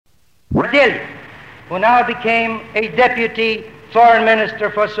Delhi, who now became a deputy foreign minister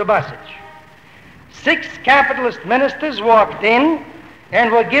for Subasic. 6 capitalist ministers walked in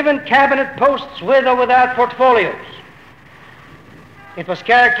and were given cabinet posts with or without portfolios. It was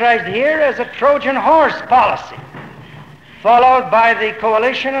characterized here as a Trojan horse policy, followed by the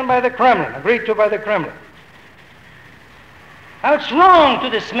coalition and by the Kremlin, agreed to by the Kremlin. Now, it's wrong to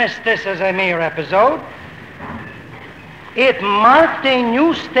dismiss this as a mere episode. It marked a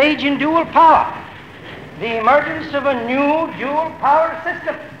new stage in dual power, the emergence of a new dual power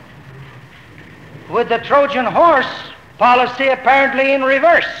system, with the Trojan horse policy apparently in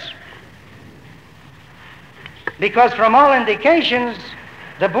reverse. Because from all indications,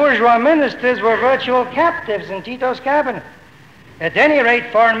 the bourgeois ministers were virtual captives in Tito's cabinet. At any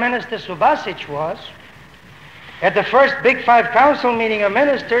rate, Foreign Minister Subasic was. At the first Big Five Council meeting of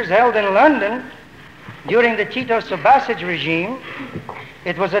ministers held in London during the Tito-Subasic regime,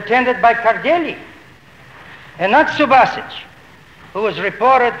 it was attended by Kardelji and not Subasic, who was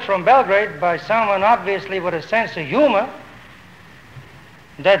reported from Belgrade by someone obviously with a sense of humor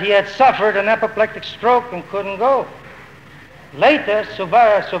that he had suffered an apoplectic stroke and couldn't go. Later,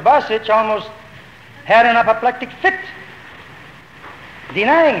 Subasic almost had an apoplectic fit,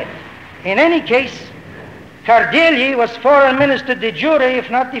 denying it. In any case, Kardelji was foreign minister de jure, if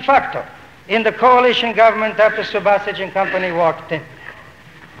not de facto, in the coalition government after Subasic and company walked in.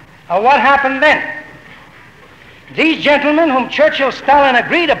 Now, what happened then? These gentlemen, whom Churchill-Stalin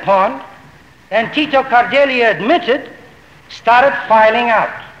agreed upon and Tito Kardelji admitted, started filing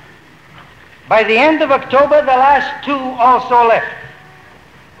out. By the end of October, the last 2 also left.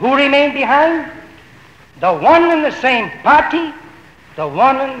 Who remained behind? The one and the same party, the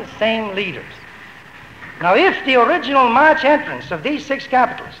one and the same leaders. Now, if the original March entrance of these 6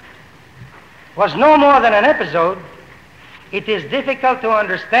 capitalists was no more than an episode, it is difficult to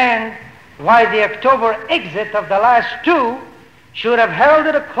understand why the October exit of the last 2 should have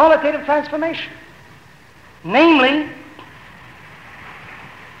heralded a qualitative transformation. Namely,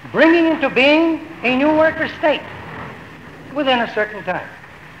 bringing into being a new worker state within a certain time.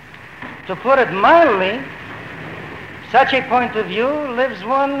 To put it mildly, such a point of view leaves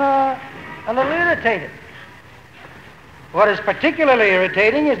one a little irritated. What is particularly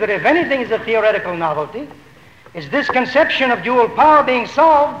irritating is that if anything is a theoretical novelty, is this conception of dual power being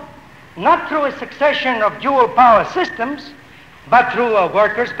solved not through a succession of dual power systems, but through a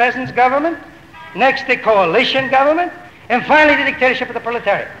workers' peasants government, next a coalition government, and finally the dictatorship of the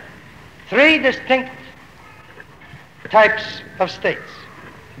proletariat. 3 distinct types of states: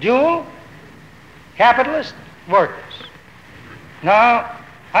 dual, capitalist, workers. Now,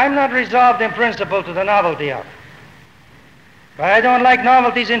 I'm not resolved in principle to the novelty of it, but I don't like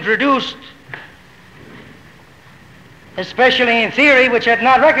novelties introduced, especially in theory, which had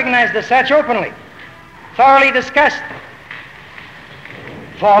not recognized as such openly, thoroughly discussed,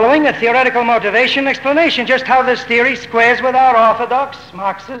 following a theoretical motivation explanation, just how this theory squares with our orthodox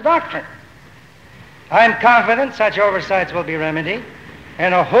Marxist doctrine. I'm confident such oversights will be remedied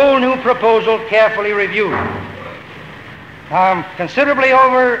and a whole new proposal carefully reviewed. Now, I'm considerably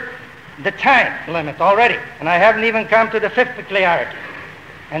over the time limit already, and I haven't even come to the 5th peculiarity,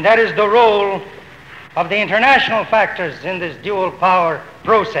 and that is the role of the international factors in this dual power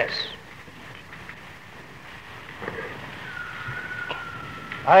process.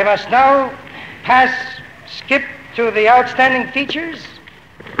 I must now skip to the outstanding features,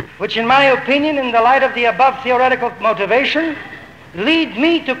 which in my opinion, in the light of the above theoretical motivation, lead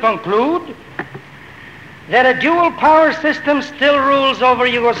me to conclude that a dual power system still rules over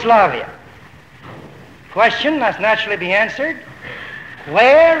Yugoslavia. Question must naturally be answered: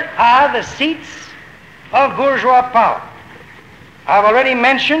 where are the seats of bourgeois power? I've already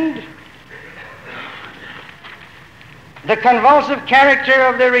mentioned the convulsive character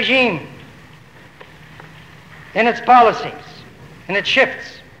of the regime in its policies, in its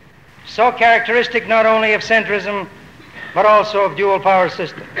shifts, so characteristic not only of centrism, but also of dual power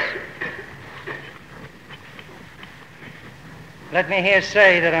systems. Let me here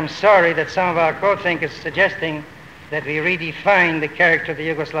say that I'm sorry that some of our co-thinkers suggesting that we redefine the character of the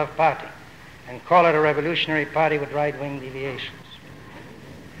Yugoslav party and call it a revolutionary party with right-wing deviations.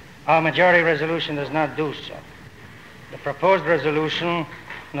 Our majority resolution does not do so. The proposed resolution,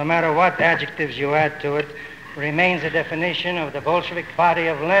 no matter what adjectives you add to it, remains a definition of the Bolshevik party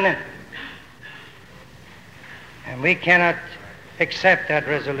of Lenin. And we cannot accept that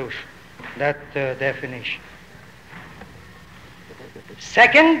resolution, that definition.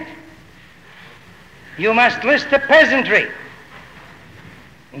 Second, you must list the peasantry.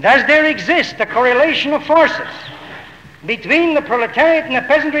 Does there exist a correlation of forces between the proletariat and the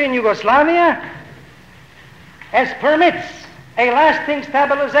peasantry in Yugoslavia as permits a lasting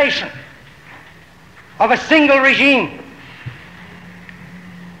stabilization of a single regime.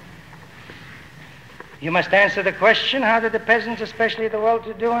 You must answer the question, how did the peasants, especially the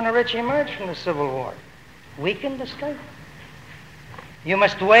well-to-do and the rich, emerge from the Civil War? Weakened the state. You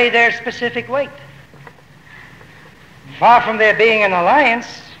must weigh their specific weight. Far from there being an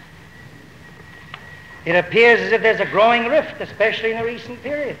alliance, it appears as if there's a growing rift, especially in the recent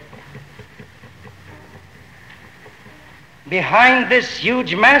period. Behind this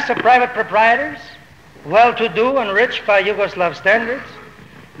huge mass of private proprietors, well-to-do and rich by Yugoslav standards,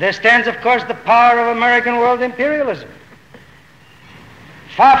 there stands, of course, the power of American world imperialism.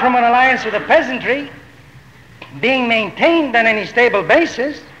 Far from an alliance with the peasantry being maintained on any stable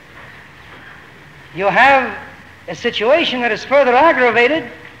basis, you have a situation that is further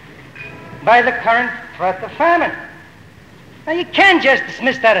aggravated by the current threat of famine. Now, you can't just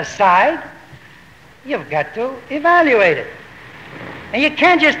dismiss that aside. You've got to evaluate it. And you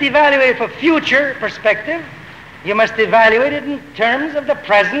can't just evaluate it for future perspective. You must evaluate it in terms of the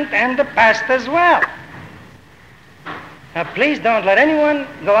present and the past as well. Now, please don't let anyone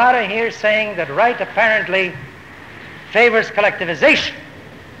go out of here saying that Wright apparently favors collectivization,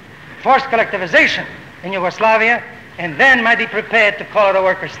 forced collectivization in Yugoslavia, and then might be prepared to call it a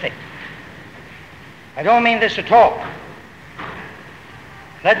worker state. I don't mean this at all.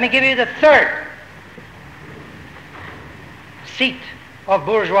 Let me give you the third seat of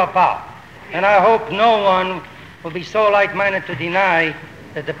bourgeois power, and I hope no one will be so like-minded to deny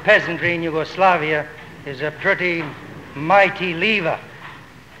that the peasantry in Yugoslavia is a pretty mighty lever.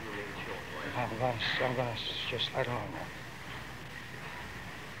 I'm going to just, I don't know.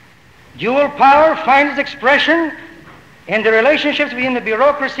 Dual power finds its expression in the relationships between the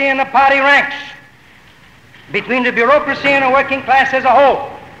bureaucracy and the party ranks, between the bureaucracy and the working class as a whole.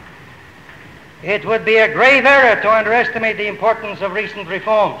 It would be a grave error to underestimate the importance of recent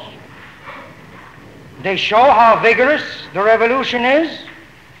reforms. They show how vigorous the revolution is,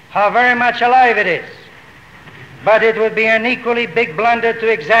 how very much alive it is. But it would be an equally big blunder to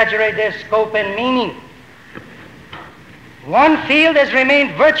exaggerate their scope and meaning. One field has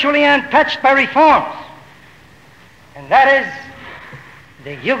remained virtually untouched by reforms, and that is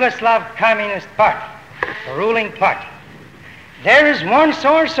the Yugoslav Communist Party, the ruling party. There is one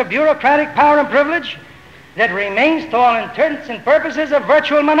source of bureaucratic power and privilege that remains, to all intents and purposes, a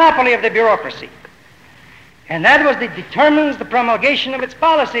virtual monopoly of the bureaucracy. And that was that determines the promulgation of its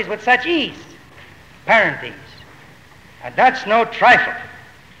policies with such ease, apparent ease. And that's no trifle.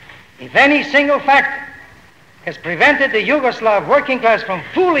 If any single factor has prevented the Yugoslav working class from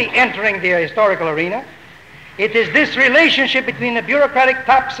fully entering the historical arena, it is this relationship between the bureaucratic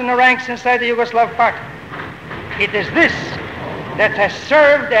tops and the ranks inside the Yugoslav party. It is this that has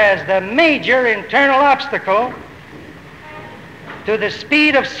served as the major internal obstacle to the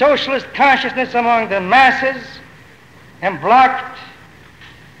speed of socialist consciousness among the masses and blocked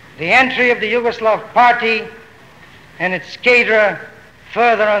the entry of the Yugoslav party and its cadre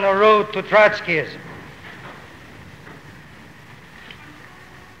further on the road to Trotskyism.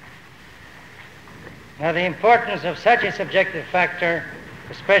 Now, the importance of such a subjective factor,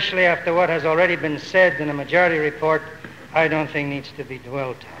 especially after what has already been said in the majority report, I don't think needs to be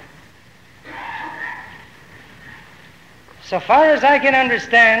dwelt on. So far as I can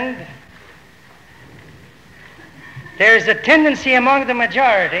understand, there is a tendency among the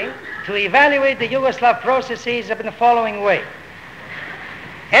majority to evaluate the Yugoslav processes in the following way.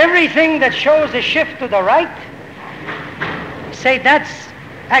 Everything that shows a shift to the right, say that's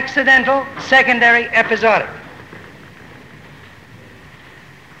accidental, secondary, episodic.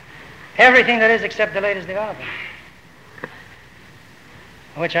 Everything that is except the latest development.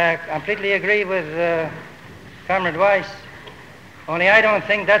 Which I completely agree with Comrade Weiss, only I don't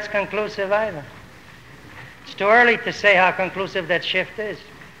think that's conclusive either. It's too early to say how conclusive that shift is.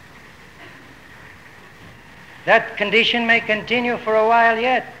 That condition may continue for a while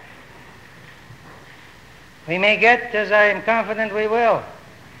yet. We may get, as I am confident we will,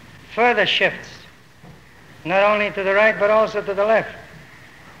 further shifts, not only to the right but also to the left.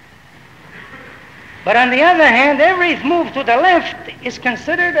 But on the other hand, every move to the left is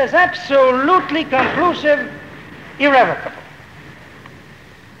considered as absolutely conclusive, irrevocable.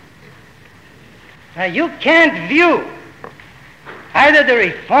 Now, you can't view either the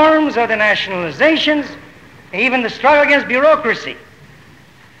reforms or the nationalizations, even the struggle against bureaucracy,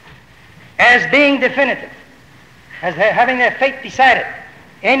 as being definitive, as having their fate decided,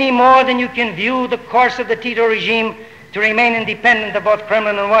 any more than you can view the course of the Tito regime to remain independent of both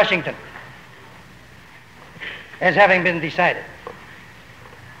Kremlin and Washington. as having been decided.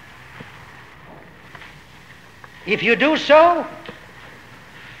 If you do so,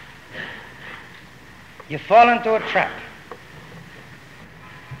 you fall into a trap.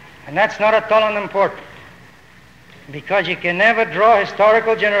 And that's not at all unimportant, because you can never draw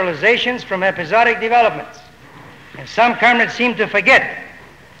historical generalizations from episodic developments. And some comrades seem to forget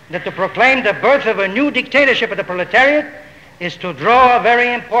that to proclaim the birth of a new dictatorship of the proletariat is to draw a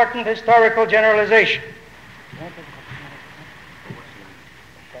very important historical generalization.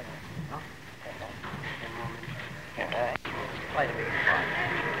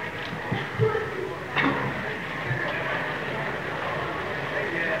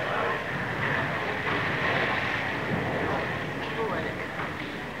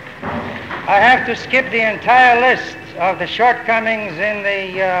 I have to skip the entire list of the shortcomings in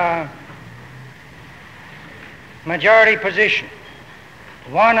the majority position.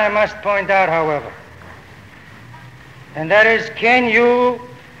 One I must point out, however, and that is, can you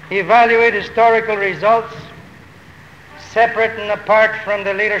evaluate historical results separate and apart from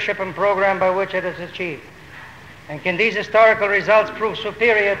the leadership and program by which it is achieved? And can these historical results prove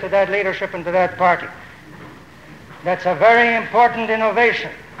superior to that leadership and to that party? That's a very important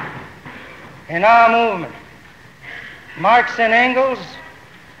innovation in our movement. Marx and Engels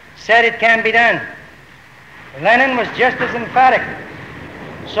said it can be done. Lenin was just as emphatic.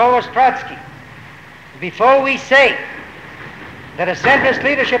 So was Trotsky. Before we say that a centrist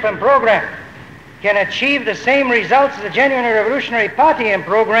leadership and program can achieve the same results as a genuine revolutionary party and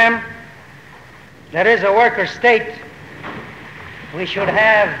program, that is a worker state, we should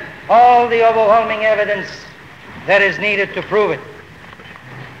have all the overwhelming evidence that is needed to prove it.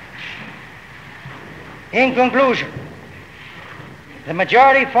 In conclusion, the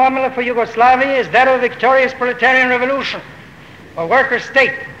majority formula for Yugoslavia is that of a victorious proletarian revolution, a worker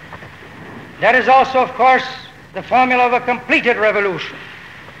state. That is also, of course, the formula of a completed revolution,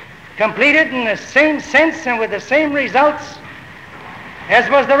 completed in the same sense and with the same results as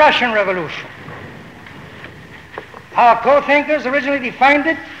was the Russian Revolution. Our co-thinkers originally defined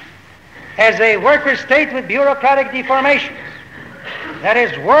it as a worker state with bureaucratic deformations. That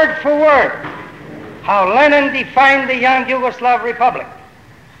is, word for word, how Lenin defined the young Yugoslav Republic.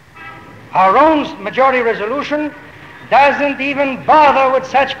 Our own majority resolution doesn't even bother with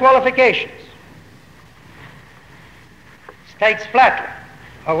such qualifications. States flatly,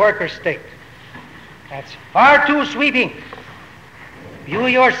 a worker state. That's far too sweeping. You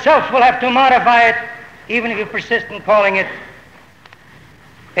yourself will have to modify it, even if you persist in calling it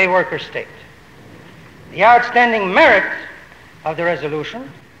a worker state. The outstanding merit of the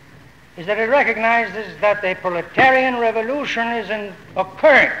resolution is that it recognizes that a proletarian revolution is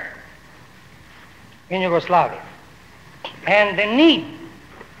occurring in Yugoslavia. And the need,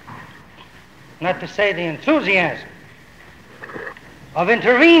 not to say the enthusiasm, of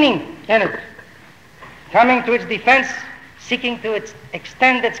intervening in it, coming to its defense, seeking to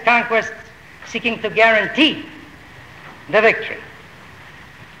extend its conquests, seeking to guarantee the victory.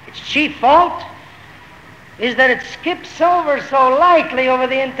 Its chief fault is that it skips over so lightly over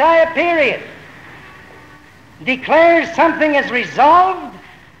the entire period, declares something as resolved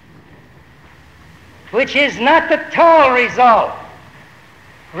which is not at all resolved,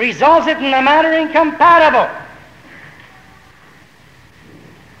 resolves it in a manner incompatible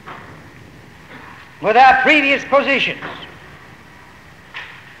with our previous positions.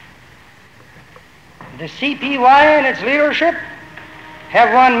 The CPY and its leadership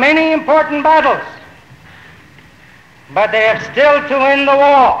have won many important battles, but they have still to win the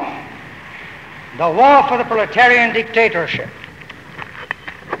war for the proletarian dictatorship.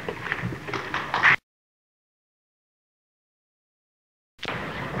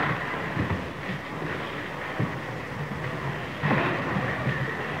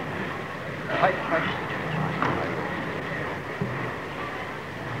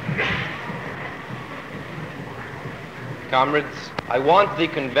 Comrades, I want the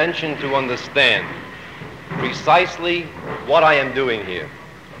convention to understand precisely what I am doing here.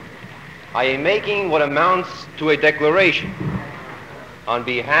 I am making what amounts to a declaration on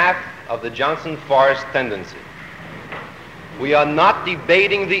behalf of the Johnson Forest tendency. We are not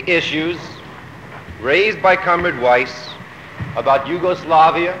debating the issues raised by Comrade Weiss about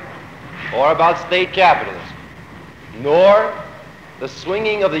Yugoslavia or about state capitalism, nor the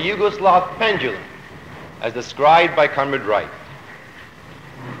swinging of the Yugoslav pendulum as described by Comrade Wright.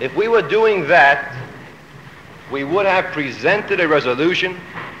 If we were doing that, we would have presented a resolution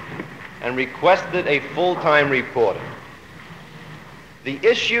and requested a full-time reporter. The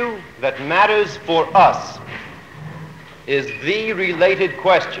issue that matters for us is the related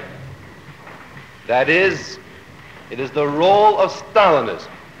question. That is, It is the role of Stalinism.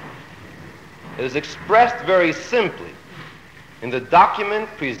 It is expressed very simply in the document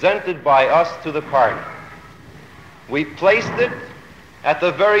presented by us to the party. We placed it at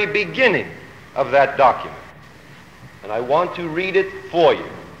the very beginning of that document, and I want to read it for you.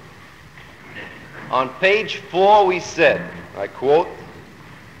 On page 4 we said, I quote,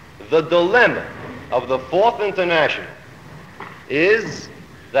 "The dilemma of the Fourth International is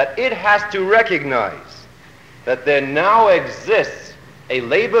that it has to recognize that there now exists a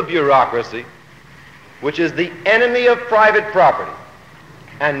labor bureaucracy which is the enemy of private property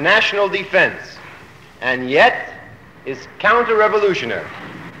and national defense, and yet is counter-revolutionary.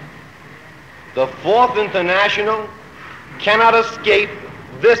 The Fourth International cannot escape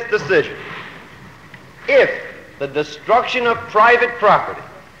this decision. If the destruction of private property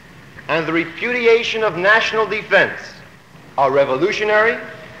and the repudiation of national defense are revolutionary,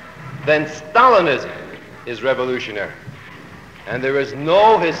 then Stalinism is revolutionary, and there is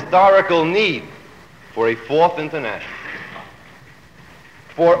no historical need for a Fourth International.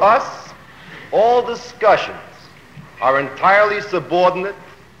 For us, all discussions are entirely subordinate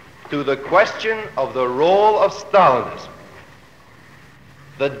to the question of the role of Stalinism.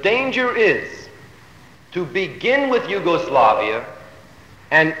 The danger is to begin with Yugoslavia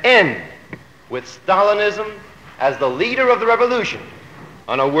and end with Stalinism as the leader of the revolution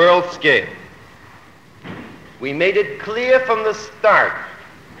on a world scale. We made it clear from the start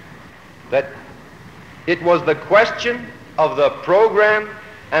that it was the question of the program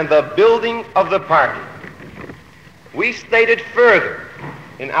and the building of the party. We stated further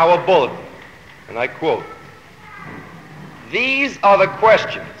in our bulletin, and I quote, "These are the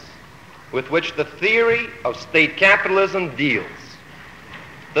questions with which the theory of state capitalism deals.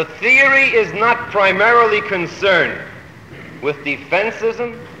 The theory is not primarily concerned with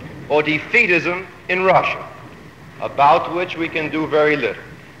defensism or defeatism in Russia, about which we can do very little.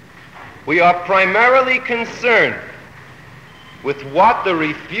 We are primarily concerned with what the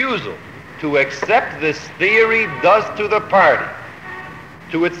refusal to accept this theory does to the party,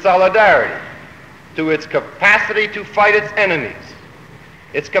 to its solidarity, to its capacity to fight its enemies,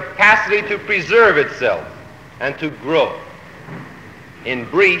 its capacity to preserve itself and to grow. In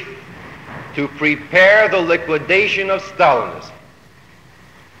brief, to prepare the liquidation of Stalinism.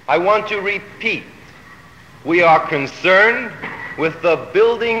 I want to repeat, we are concerned with the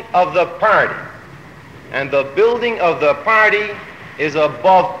building of the party, and the building of the party is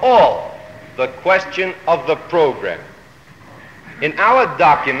above all the question of the program. In our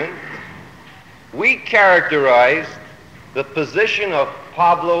document, we characterized the position of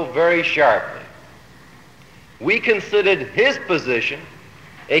Pablo very sharply. We considered his position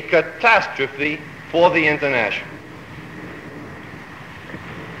a catastrophe for the International.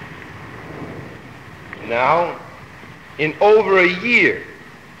 Now, in over a year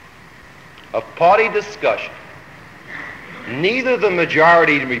of party discussion, neither the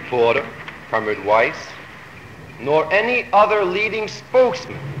majority reporter, Comrade Weiss, nor any other leading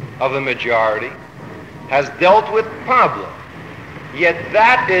spokesman of the majority has dealt with Pablo. Yet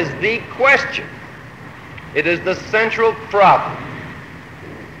that is the question. It is the central problem.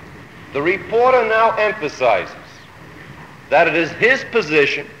 The reporter now emphasizes that it is his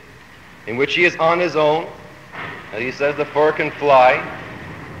position, in which he is on his own, and he says the fur can fly,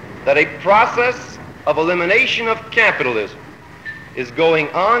 that a process of elimination of capitalism is going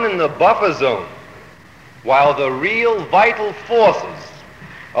on in the buffer zone, while the real vital forces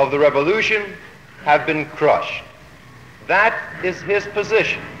of the revolution have been crushed. That is his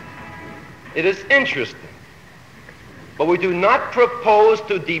position. It is interesting, but we do not propose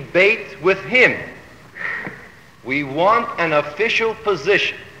to debate with him. We want an official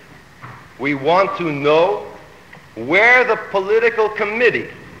position. We want to know where the political committee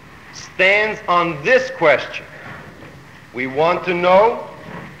stands on this question. We want to know,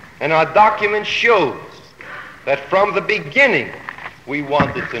 and our document shows that from the beginning we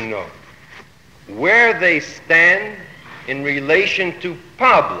wanted to know where they stand in relation to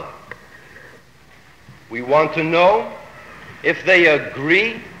Pablo. We want to know if they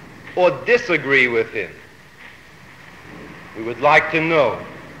agree or disagree with him. We would like to know,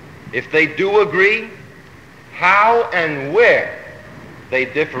 if they do agree, how and where they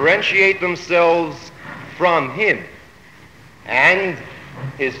differentiate themselves from him and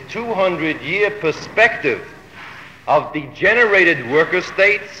his 200-year perspective of degenerated worker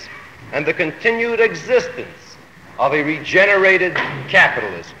states and the continued existence of a regenerated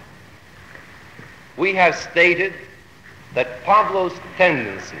capitalism. We have stated that Pablo's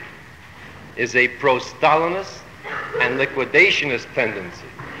tendency is a pro-Stalinist and liquidationist tendency.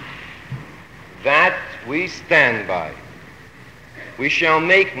 That we stand by. We shall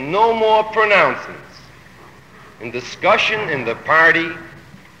make no more pronouncements in discussion in the party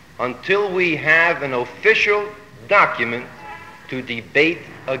until we have an official document to debate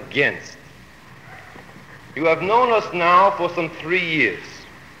against. You have known us now for some 3 years.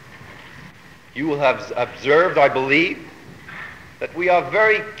 You will have observed, I believe, that we are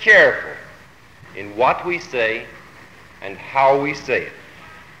very careful in what we say and how we say it.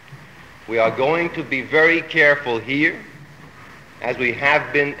 We are going to be very careful here, as we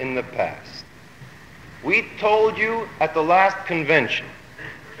have been in the past. We told you at the last convention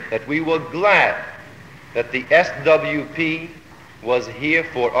that we were glad that the SWP was here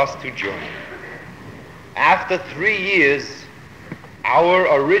for us to join. After 3 years, our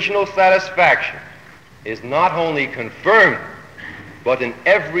original satisfaction is not only confirmed, but in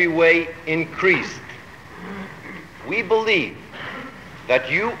every way increased. We believe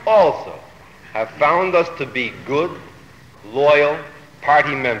that you also have found us to be good, loyal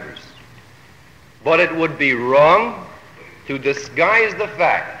party members. But it would be wrong to disguise the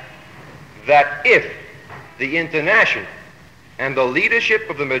fact that if the International and the leadership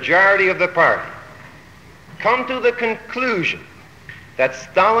of the majority of the party come to the conclusion that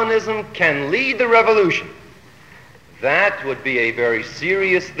Stalinism can lead the revolution, that would be a very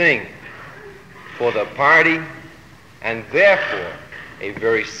serious thing for the party, and therefore a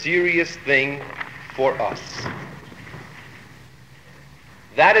very serious thing for us.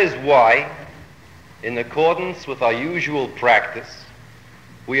 That is why, in accordance with our usual practice,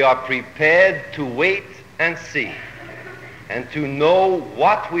 we are prepared to wait and see, and to know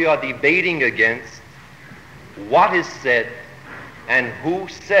what we are debating against, what is said, and who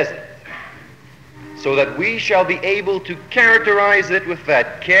says it, so that we shall be able to characterize it with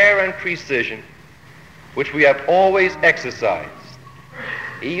that care and precision which we have always exercised,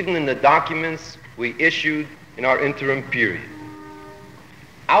 even in the documents we issued in our interim period.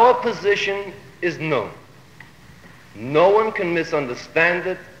 Our position is known. No one can misunderstand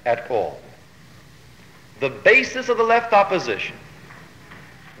it at all. The basis of the left opposition,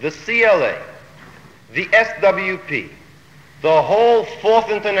 the CLA, the SWP, the whole Fourth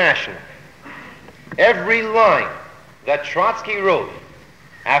International, every line that Trotsky wrote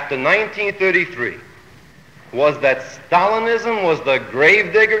after 1933 was that Stalinism was the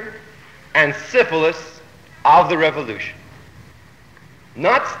gravedigger and syphilis of the revolution.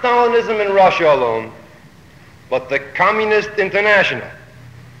 Not Stalinism in Russia alone, but the Communist International,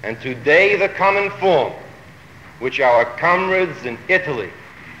 and today the common form, which our comrades in Italy,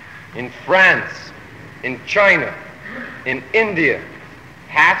 in France, in China, in India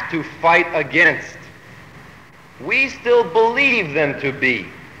have to fight against. We still believe them to be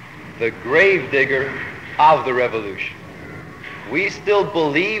the gravedigger of the revolution. We still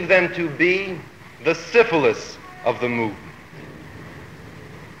believe them to be the syphilis of the movement.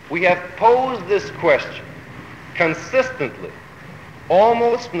 We have posed this question consistently,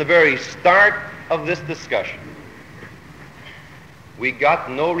 almost from the very start of this discussion. We got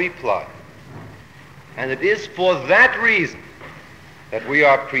no reply. And it is for that reason that we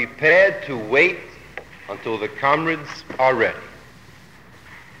are prepared to wait until the comrades are ready.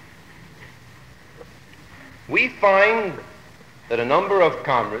 We find that a number of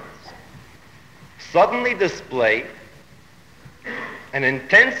comrades suddenly display an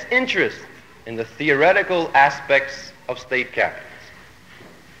intense interest in the theoretical aspects of state capitals.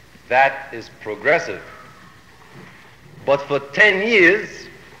 That is progressive. But for 10 years,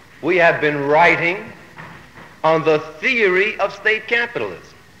 we have been writing on the theory of state capitalism.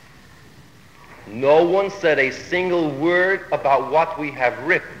 No one said a single word about what we have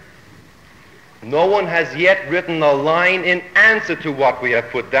written. No one has yet written a line in answer to what we have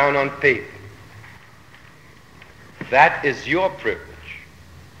put down on paper. That is your privilege.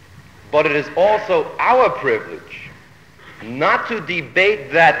 But it is also our privilege not to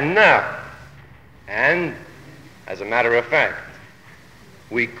debate that now. And, as a matter of fact,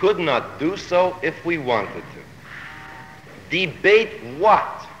 we could not do so if we wanted to. Debate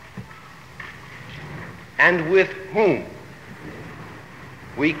what? And with whom?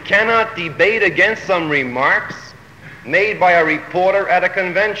 We cannot debate against some remarks made by a reporter at a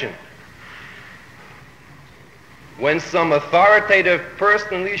convention. When some authoritative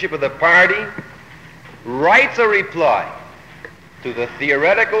person in leadership of the party writes a reply to the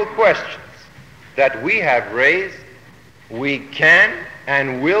theoretical questions that we have raised, we can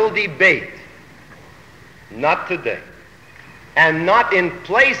and will debate. Not today. And not in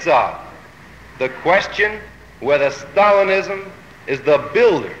place of the question whether Stalinism is the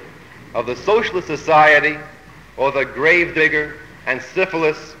builder of the socialist society or the gravedigger and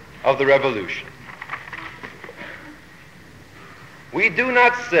syphilis of the revolution. We do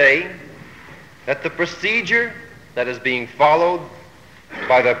not say that the procedure that is being followed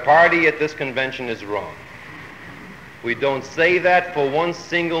by the party at this convention is wrong. We don't say that for one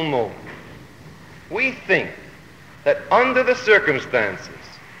single moment. We think that under the circumstances,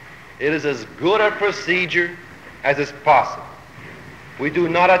 it is as good a procedure as is possible. We do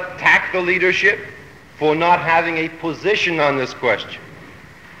not attack the leadership for not having a position on this question.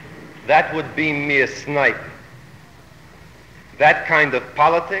 That would be mere sniping. That kind of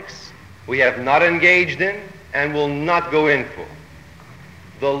politics we have not engaged in and will not go in for.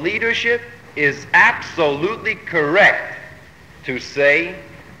 The leadership is absolutely correct to say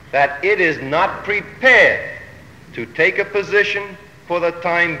that it is not prepared to take a position for the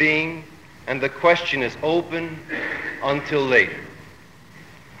time being, and the question is open until later.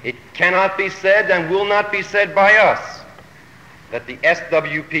 It cannot be said and will not be said by us that the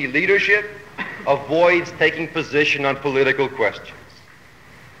SWP leadership avoids taking position on political questions.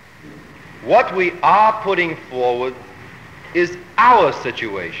 What we are putting forward is our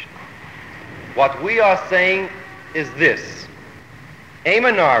situation. What we are saying is this: a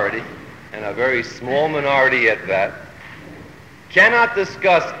minority, and a very small minority at that, cannot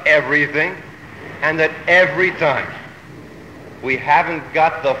discuss everything, and at every time. We haven't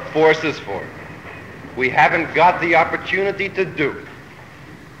got the forces for it. We haven't got the opportunity to do it.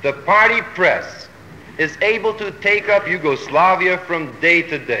 The party press is able to take up Yugoslavia from day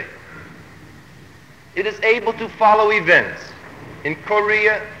to day. It is able to follow events in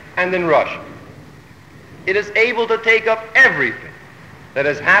Korea and in Russia. It is able to take up everything that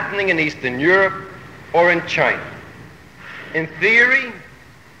is happening in Eastern Europe or in China. In theory,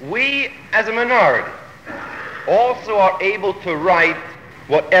 we as a minority also are able to write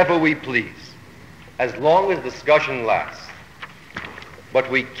whatever we please, as long as discussion lasts. But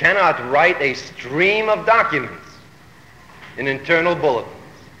we cannot write a stream of documents in internal bulletins.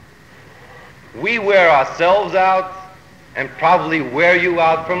 We wear ourselves out and probably wear you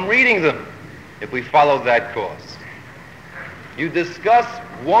out from reading them if we follow that course. You discuss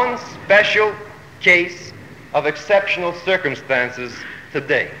one special case of exceptional circumstances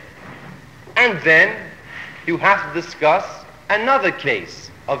today, and then you have to discuss another case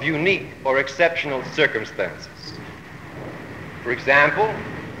of unique or exceptional circumstances. For example,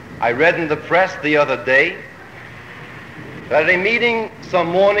 I read in the press the other day that at a meeting some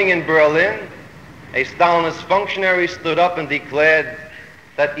morning in Berlin, a Stalinist functionary stood up and declared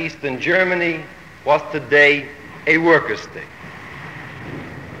that Eastern Germany was today a worker state.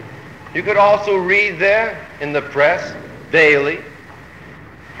 You could also read there in the press daily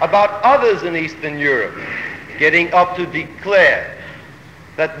about others in Eastern Europe getting up to declare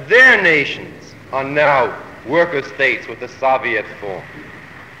that their nations are now worker states with the Soviet form.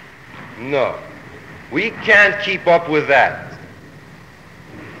 No, we can't keep up with that.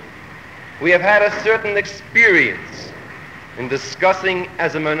 We have had a certain experience in discussing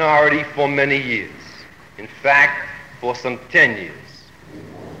as a minority for many years. In fact, for some 10 years.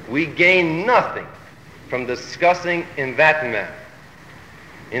 We gain nothing from discussing in that manner.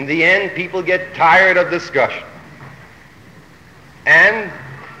 In the end, people get tired of discussion. And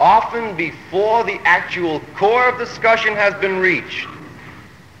often before the actual core of discussion has been reached,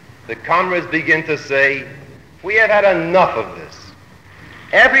 the comrades begin to say, we have had enough of this.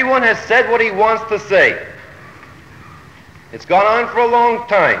 Everyone has said what he wants to say. It's gone on for a long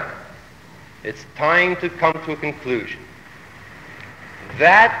time. It's time to come to a conclusion.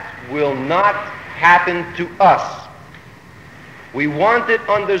 That will not happen to us. We want it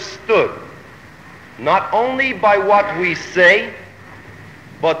understood, not only by what we say,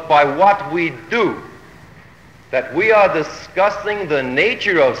 but by what we do, that we are discussing the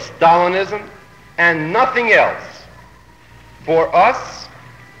nature of Stalinism and nothing else. For us,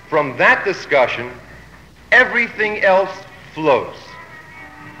 from that discussion, everything else flows.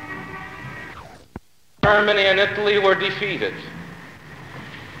 Germany and Italy were defeated.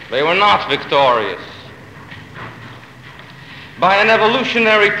 They were not victorious. By an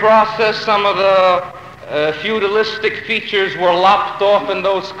evolutionary process, some of the feudalistic features were lopped off in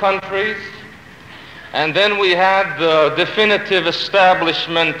those countries, and then we had the definitive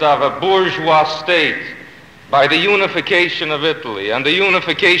establishment of a bourgeois state by the unification of Italy and the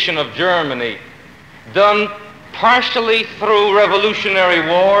unification of Germany, done partially through revolutionary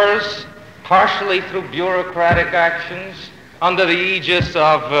wars, partially through bureaucratic actions, under the aegis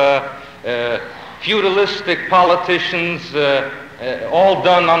of feudalistic politicians, all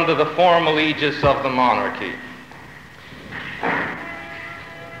done under the formal aegis of the monarchy.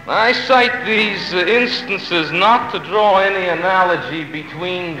 I cite these instances not to draw any analogy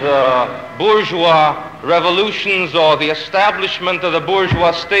between the bourgeois revolutions or the establishment of the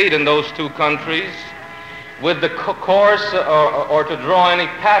bourgeois state in those two countries with the course or to draw any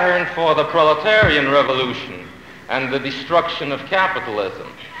pattern for the proletarian revolution and the destruction of capitalism.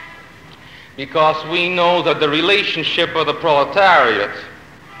 Because we know that the relationship of the proletariat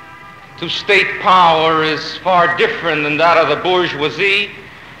to state power is far different than that of the bourgeoisie,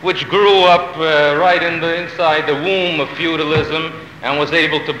 which grew up right inside the womb of feudalism and was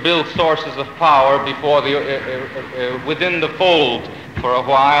able to build sources of power before within the fold for a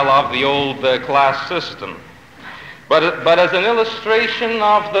while of the old class system. But as an illustration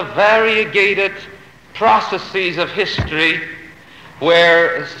of the variegated processes of history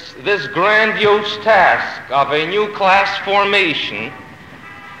where this grandiose task of a new class formation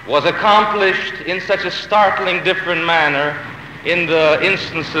was accomplished in such a startling different manner in the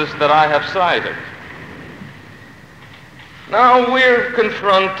instances that I have cited. Now we're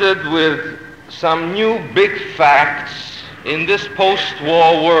confronted with some new big facts in this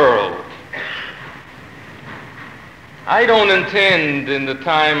post-war world. I don't intend in the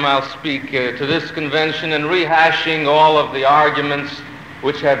time I'll speak to this convention in rehashing all of the arguments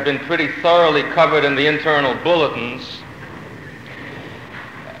which have been pretty thoroughly covered in the internal bulletins,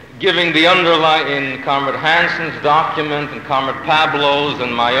 giving the in Comrade Hansen's document and Comrade Pablo's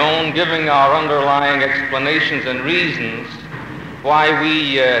and my own, giving our underlying explanations and reasons why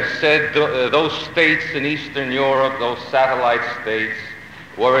we said those states in Eastern Europe, those satellite states,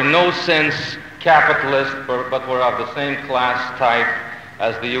 were in no sense capitalist, but were of the same class type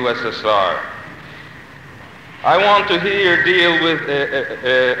as the USSR. I want to here deal with,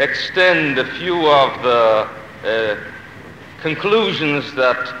 extend a few of the conclusions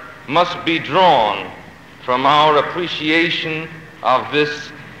that must be drawn from our appreciation of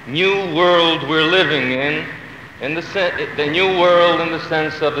this new world we're living in the new world in the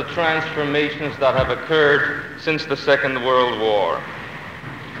sense of the transformations that have occurred since the Second World War.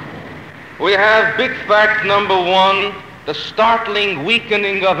 We have big fact number one, the startling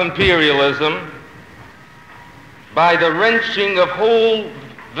weakening of imperialism by the wrenching of whole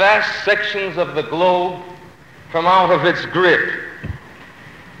vast sections of the globe from out of its grip.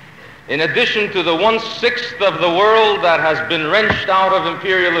 In addition to the 1/6 of the world that has been wrenched out of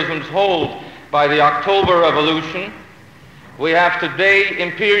imperialism's hold by the October Revolution, we have today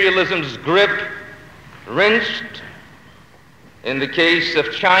imperialism's grip wrenched in the case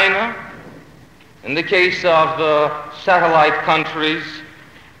of China, in the case of the satellite countries,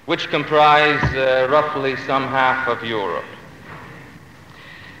 which comprise roughly some half of Europe.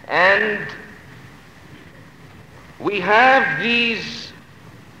 And we have these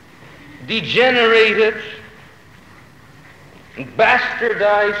degenerated,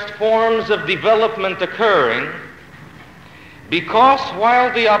 bastardized forms of development occurring because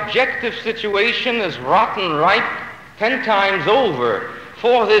while the objective situation is rotten ripe 10 times over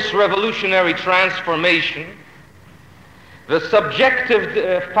for this revolutionary transformation, the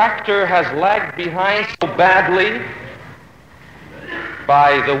subjective factor has lagged behind so badly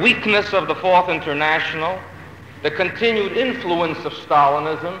by the weakness of the Fourth International, the continued influence of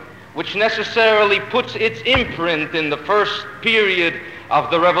Stalinism, which necessarily puts its imprint in the first period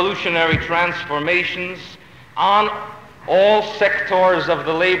of the revolutionary transformations on all sectors of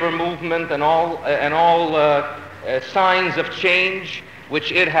the labor movement and all signs of change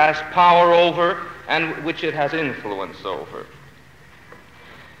which it has power over and which it has influence over.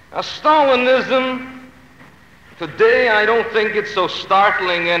 Now, Stalinism, today I don't think it's so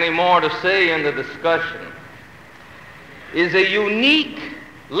startling anymore to say in the discussion, is a unique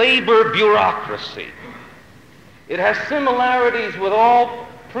labor bureaucracy. It has similarities with all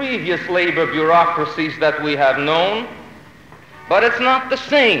previous labor bureaucracies that we have known, but it's not the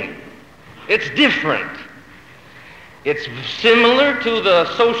same. It's different. It's similar to the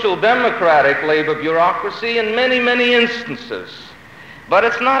social democratic labor bureaucracy in many, many instances, but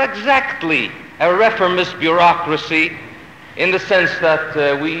it's not exactly a reformist bureaucracy in the sense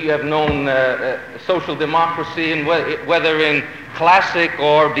that we have known social democracy, in whether in classic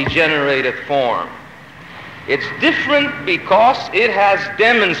or degenerated form. It's different because it has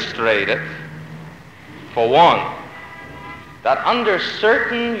demonstrated, for one, that under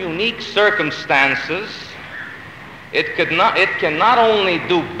certain unique circumstances, it can not only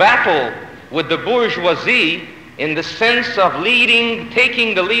do battle with the bourgeoisie in the sense of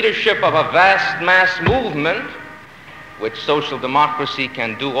taking the leadership of a vast mass movement, which social democracy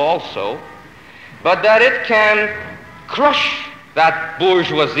can do also, but that it can crush that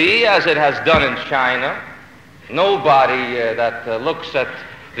bourgeoisie as it has done in China. Nobody that looks at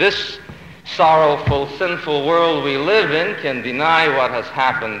this sorrowful, sinful world we live in can deny what has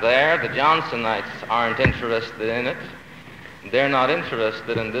happened there. The Johnsonites aren't interested in it. They're not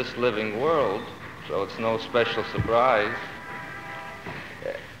interested in this living world, so it's no special surprise.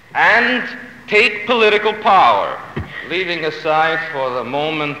 And take political power, leaving aside for the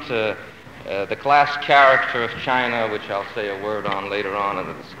moment the class character of China, which I'll say a word on later on in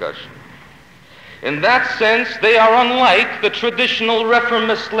the discussion. In that sense, they are unlike the traditional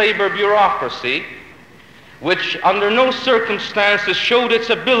reformist labor bureaucracy, which under no circumstances showed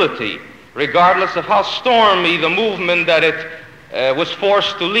its ability, regardless of how stormy the movement that it was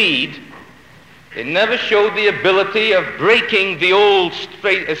forced to lead. It never showed the ability of breaking the old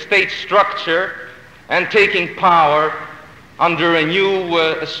state structure and taking power under a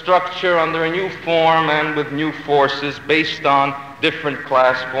new structure, under a new form, and with new forces based on different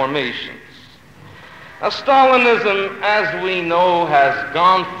class formations. Now, Stalinism, as we know, has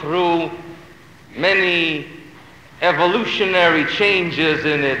gone through many evolutionary changes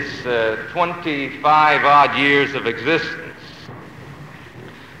in its 25-odd years of existence.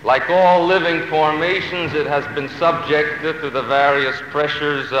 Like all living formations, it has been subjected to the various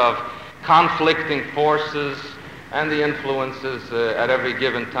pressures of conflicting forces and the influences at every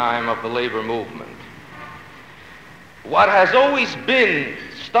given time of the labor movement. What has always been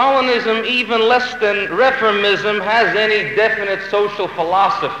Stalinism, even less than reformism, has any definite social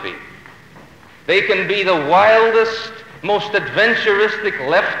philosophy. They can be the wildest, most adventuristic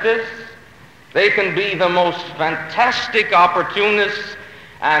leftists. They can be the most fantastic opportunists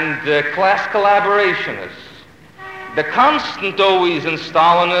and class collaborationists. The constant always in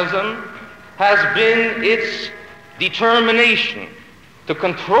Stalinism has been its determination to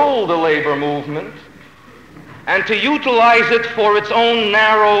control the labor movement and to utilize it for its own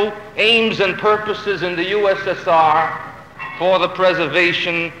narrow aims and purposes in the USSR for the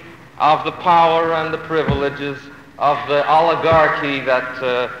preservation of the power and the privileges of the oligarchy that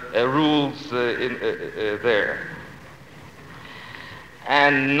rules there.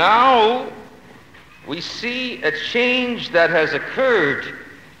 And now we see a change that has occurred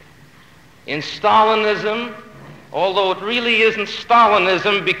in Stalinism, although it really isn't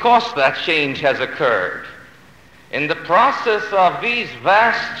Stalinism because that change has occurred. In the process of these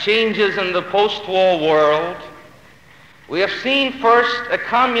vast changes in the post-war world, we have seen first a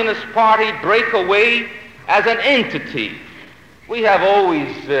Communist Party break away as an entity. We have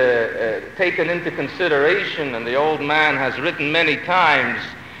always taken into consideration, and the old man has written many times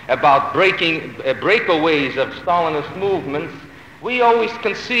about breakaways of Stalinist movements. We always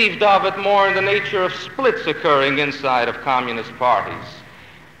conceived of it more in the nature of splits occurring inside of communist parties.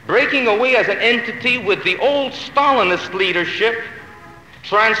 Breaking away as an entity with the old Stalinist leadership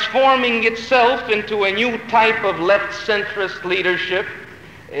transforming itself into a new type of left-centrist leadership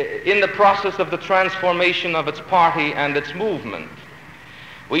in the process of the transformation of its party and its movement.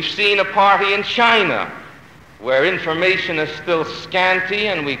 We've seen a party in China where information is still scanty,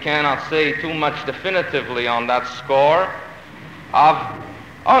 and we cannot say too much definitively on that score, of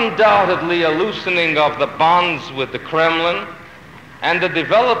undoubtedly a loosening of the bonds with the Kremlin and the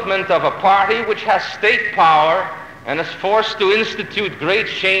development of a party which has state power and is forced to institute great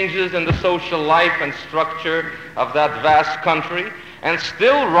changes in the social life and structure of that vast country, and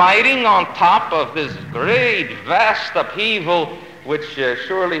still riding on top of this great, vast upheaval, which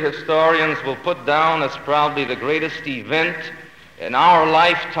surely historians will put down as probably the greatest event in our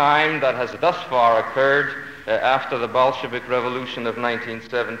lifetime that has thus far occurred after the Bolshevik Revolution of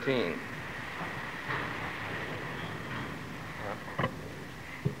 1917.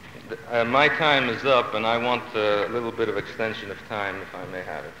 My time is up, and I want a little bit of extension of time, if I may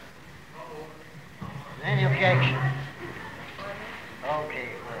have it. Any objection? Okay.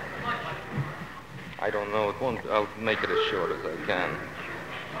 I don't know. I'll make it as short as I can.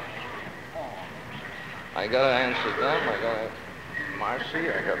 I gotta answer them. I gotta Marcy.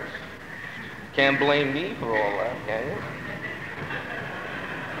 I gotta. Can't blame me for all that, can you?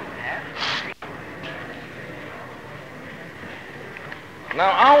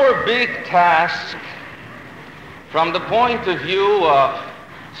 Now, our big task, from the point of view of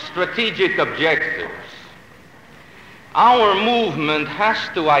strategic objectives, our movement has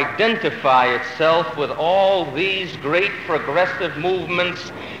to identify itself with all these great progressive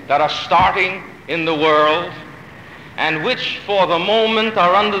movements that are starting in the world and which for the moment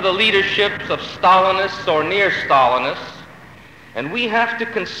are under the leaderships of Stalinists or near-Stalinists. And we have to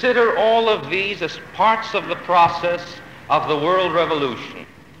consider all of these as parts of the process of the world revolution.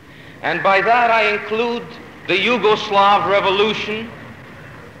 And by that I include the Yugoslav revolution,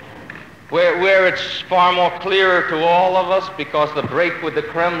 where it's far more clearer to all of us because the break with the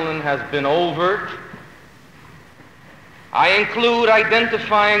Kremlin has been overt. I include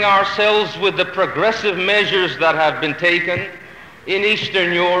identifying ourselves with the progressive measures that have been taken in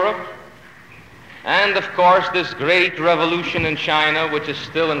Eastern Europe, and of course this great revolution in China, which is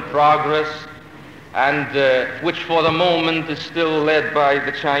still in progress, and which for the moment is still led by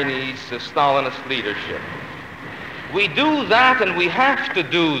the Chinese Stalinist leadership. We do that, and we have to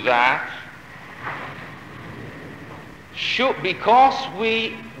do that, because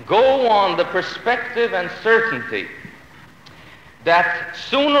we go on the perspective and certainty that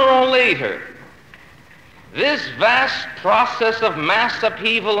sooner or later this vast process of mass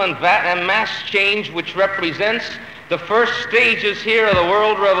upheaval and mass change, which represents the first stages here of the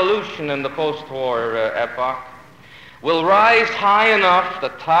world revolution in the post-war epoch, will rise high enough, the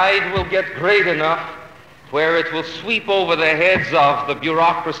tide will get great enough, where it will sweep over the heads of the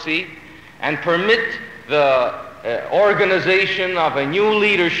bureaucracy and permit the organization of a new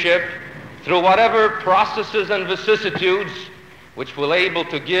leadership through whatever processes and vicissitudes which will able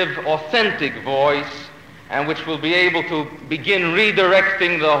to give authentic voice and which will be able to begin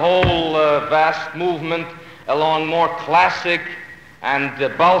redirecting the whole vast movement along more classic and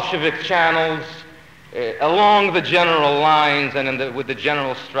Bolshevik channels, along the general lines and with the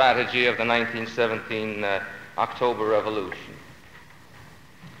general strategy of the 1917 October Revolution.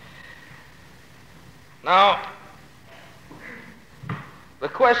 Now, the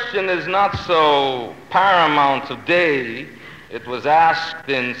question is not so paramount today. It was asked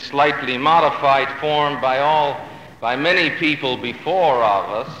in slightly modified form by many people before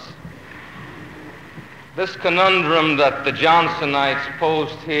of us. This conundrum that the Johnsonites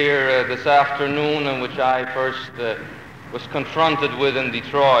posed here this afternoon, and which I first was confronted with in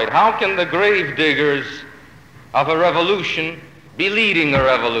Detroit. How can the grave diggers of a revolution be leading a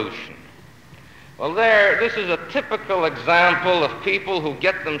revolution? Well, this is a typical example of people who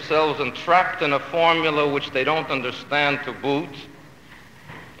get themselves entrapped in a formula which they don't understand to boot,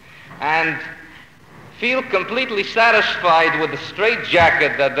 and feel completely satisfied with the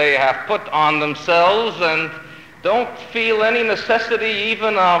straitjacket that they have put on themselves, and don't feel any necessity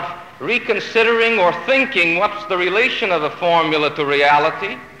even of reconsidering or thinking what's the relation of the formula to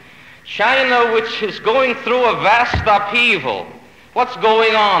reality. China, which is going through a vast upheaval, what's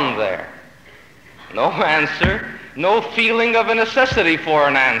going on there? No answer, no feeling of a necessity for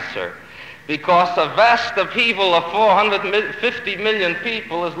an answer, because a vast upheaval of 450 million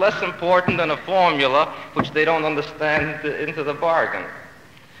people is less important than a formula which they don't understand into the bargain.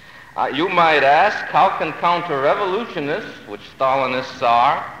 You might ask, how can counter-revolutionists, which Stalinists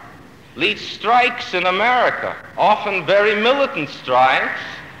are, lead strikes in America, often very militant strikes,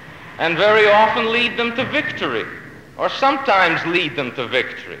 and very often lead them to victory, or sometimes lead them to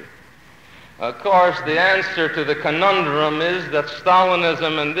victory? Of course, the answer to the conundrum is that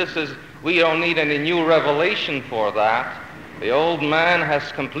Stalinism, and we don't need any new revelation for that. The old man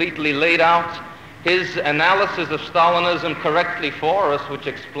has completely laid out his analysis of Stalinism correctly for us, which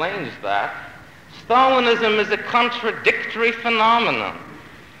explains that. Stalinism is a contradictory phenomenon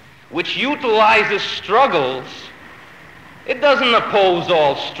which utilizes struggles. It doesn't oppose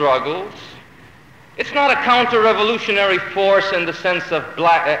all struggles. It's not a counter-revolutionary force in the sense of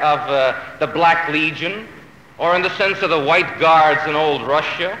the Black Legion, or in the sense of the White Guards in old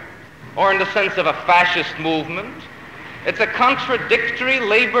Russia, or in the sense of a fascist movement. It's a contradictory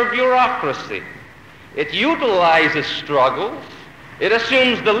labor bureaucracy. It utilizes struggles. It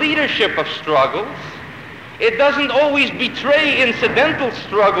assumes the leadership of struggles. It doesn't always betray incidental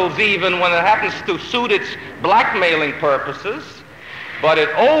struggles even when it happens to suit its blackmailing purposes. But it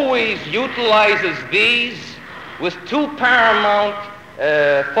always utilizes these with two paramount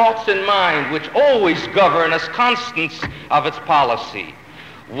thoughts in mind, which always govern as constants of its policy.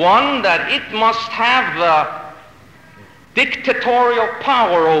 One, that it must have the dictatorial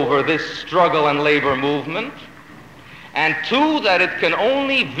power over this struggle and labor movement. And two, that it can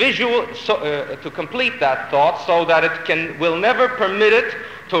only to complete that thought, so that it will never permit it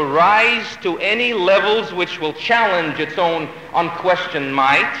to rise to any levels which will challenge its own unquestioned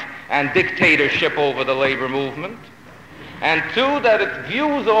might and dictatorship over the labor movement. And two, that it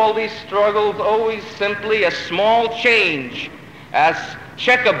views all these struggles always simply as small change, as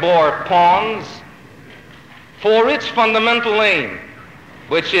checkerboard pawns for its fundamental aim,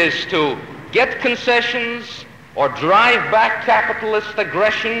 which is to get concessions or drive back capitalist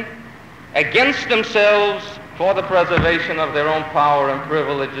aggression against themselves for the preservation of their own power and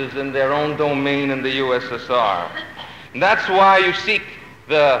privileges in their own domain in the USSR. And that's why you seek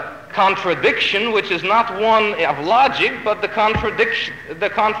the contradiction, which is not one of logic, but the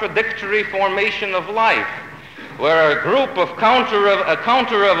contradictory formation of life, where a group of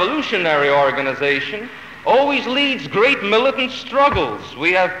counter-revolutionary organization always leads great militant struggles.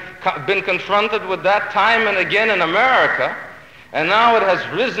 We have been confronted with that time and again in America, and now it has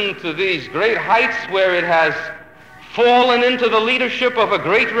risen to these great heights where it has fallen into the leadership of a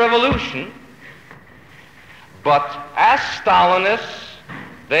great revolution. But as Stalinists,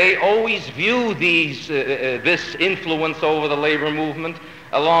 they always view this influence over the labor movement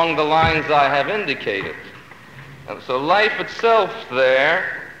along the lines I have indicated. And so life itself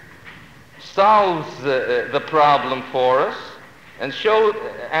there solves the problem for us and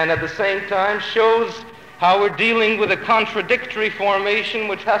at the same time shows how we're dealing with a contradictory formation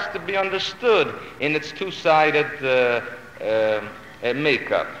which has to be understood in its two-sided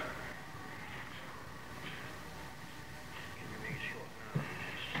makeup.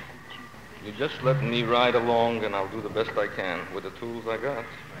 You just let me ride along and I'll do the best I can with the tools I got.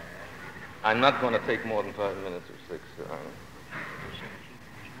 I'm not going to take more than 5 minutes or 6.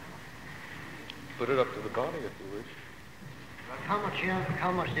 Put it up to the body if you wish.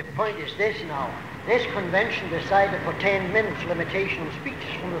 How much the point is this now. This convention decided for 10 minutes limitation of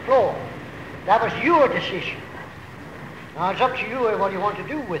speeches from the floor. That was your decision. Now it's up to you what you want to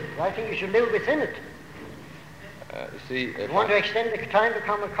do with it. I think you should live within it. You want to extend the time to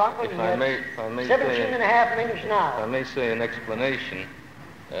come to Cochran? If I may 17 and a half minutes now. If I may say an explanation,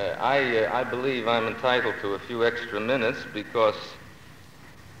 I believe I'm entitled to a few extra minutes because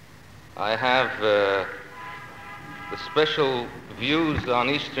I have the special views on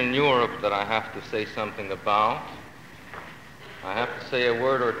Eastern Europe that I have to say something about. I have to say a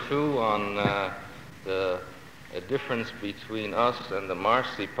word or two on the difference between us and the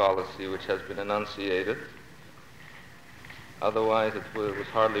Marcy policy which has been enunciated. Otherwise, it was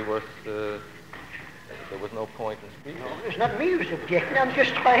hardly worth, there was no point in speaking. No, it's not me who's objecting. I'm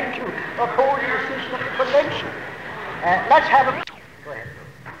just trying to uphold the decision of the convention. Let's have a... Go ahead.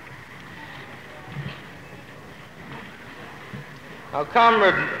 Now,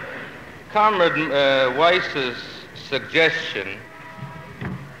 Comrade Weiss's suggestion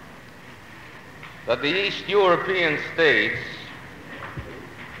that the East European states,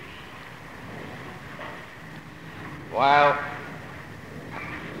 while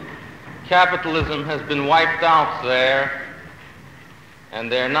capitalism has been wiped out there,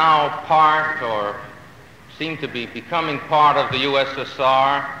 and they're now part or seem to be becoming part of the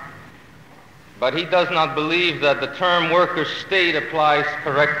USSR, but he does not believe that the term worker state applies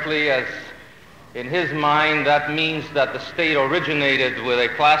correctly, as in his mind that means that the state originated with a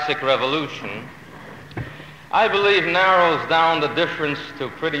classic revolution. I believe narrows down the difference to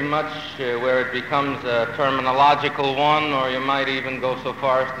pretty much where it becomes a terminological one, or you might even go so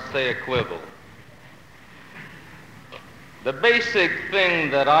far as to say a quibble. The basic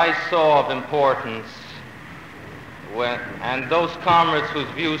thing that I saw of importance, and those comrades whose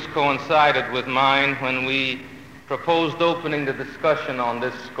views coincided with mine when we proposed opening the discussion on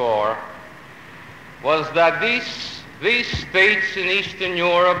this score, was that these states in Eastern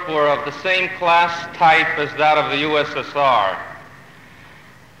Europe were of the same class type as that of the USSR.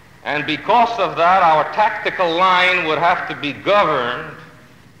 And because of that, our tactical line would have to be governed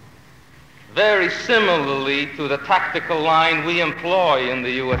very similarly to the tactical line we employ in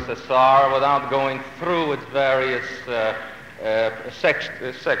the USSR without going through its various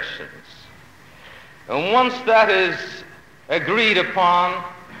sections. And once that is agreed upon,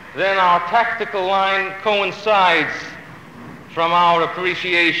 then our tactical line coincides from our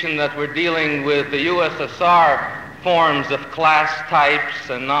appreciation that we're dealing with the USSR forms of class types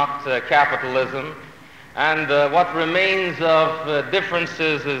and not capitalism. And what remains of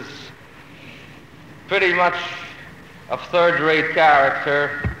differences is pretty much of third-rate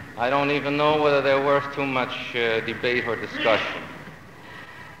character. I don't even know whether they're worth too much debate or discussion.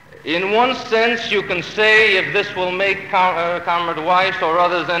 In one sense, you can say, if this will make Comrade Weiss or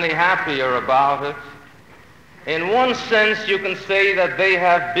others any happier about it, in one sense, you can say that they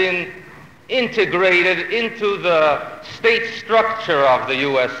have been integrated into the state structure of the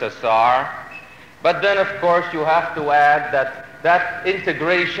USSR, but then, of course, you have to add that that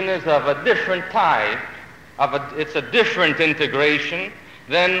integration is of a different type. It's a different integration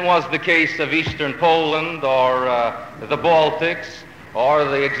than was the case of Eastern Poland or the Baltics, or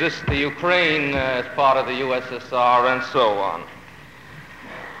the Ukraine as part of the USSR, and so on.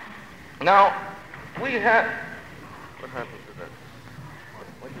 Now, we have... What happened to that?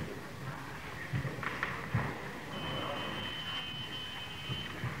 What did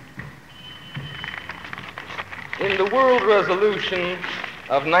you do? In the World Resolution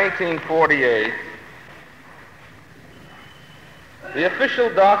of 1948, the official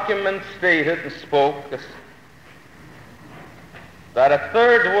document stated and spoke that a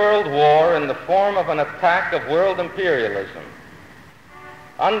third world war in the form of an attack of world imperialism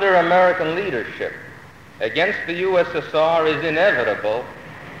under American leadership against the USSR is inevitable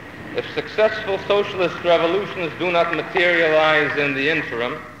if successful socialist revolutions do not materialize in the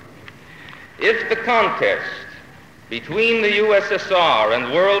interim. If the contest between the USSR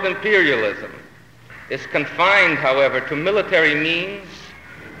and world imperialism is confined, however, to military means,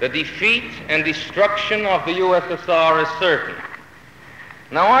 the defeat and destruction of the USSR is certain.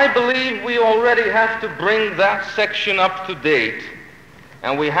 Now, I believe we already have to bring that section up to date,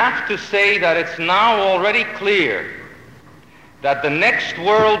 and we have to say that it's now already clear that the next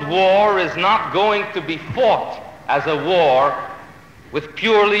world war is not going to be fought as a war with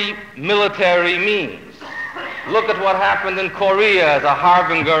purely military means. Look at what happened in Korea as a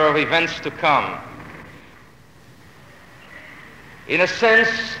harbinger of events to come. In a sense,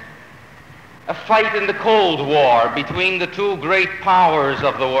 a fight in the Cold War between the two great powers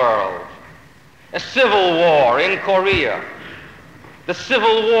of the world. A civil war in Korea. The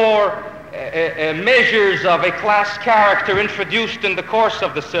Civil War measures of a class character introduced in the course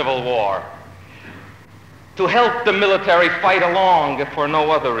of the Civil War to help the military fight along, if for no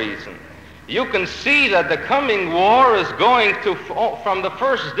other reason. You can see that the coming war is going to, from the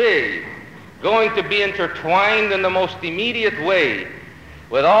first day, going to be intertwined in the most immediate way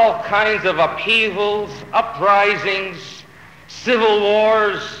with all kinds of upheavals, uprisings, civil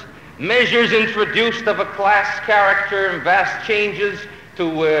wars, measures introduced of a class character and vast changes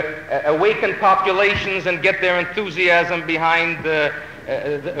to awaken populations and get their enthusiasm behind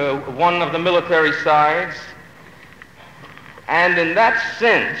one of the military sides. And in that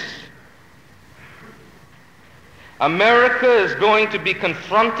sense, America is going to be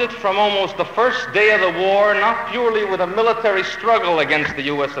confronted from almost the first day of the war, not purely with a military struggle against the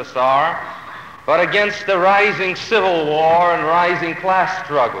USSR, but against the rising civil war and rising class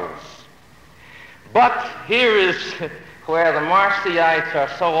struggles. But here is where the Marxites are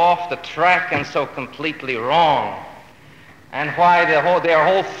so off the track and so completely wrong, and why their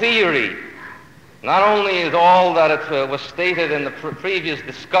whole theory not only is all that it was stated in the previous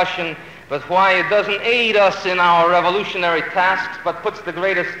discussion, but why it doesn't aid us in our revolutionary tasks, but puts the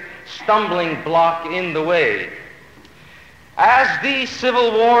greatest stumbling block in the way. As these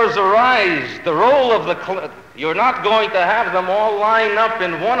civil wars arise, the role of you're not going to have them all line up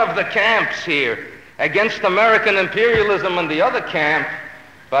in one of the camps here against American imperialism in the other camp,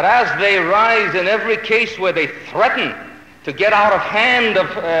 but as they rise in every case where they threaten to get out of hand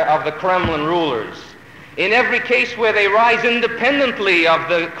of the Kremlin rulers, in every case where they rise independently of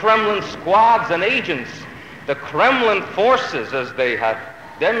the Kremlin squads and agents, the Kremlin forces, as they have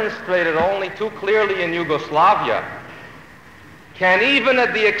demonstrated only too clearly in Yugoslavia, can, even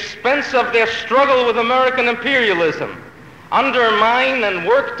at the expense of their struggle with American imperialism, undermine and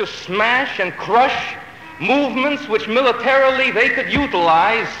work to smash and crush movements which militarily they could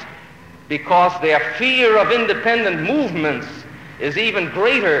utilize, because their fear of independent movements is even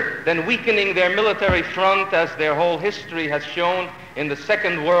greater than weakening their military front, as their whole history has shown in the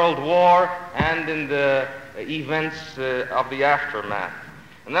Second World War and in the events of the aftermath.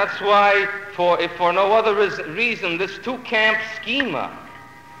 And that's why, if for no other reason, this two-camp schema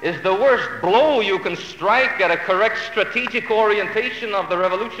is the worst blow you can strike at a correct strategic orientation of the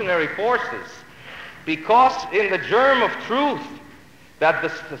revolutionary forces, because in the germ of truth that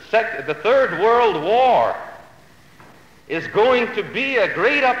the Third World War is going to be a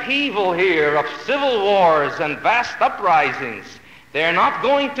great upheaval here of civil wars and vast uprisings. They're not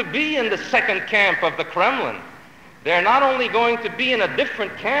going to be in the second camp of the Kremlin. They're not only going to be in a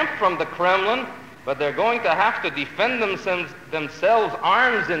different camp from the Kremlin, but they're going to have to defend themselves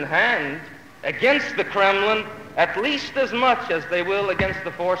arms in hand against the Kremlin at least as much as they will against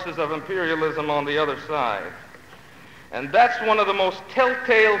the forces of imperialism on the other side. And that's one of the most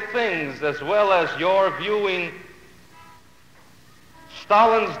telltale things, as well as your viewing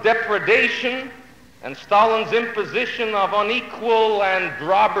Stalin's depredation and Stalin's imposition of unequal and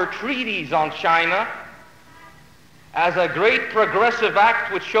robber treaties on China as a great progressive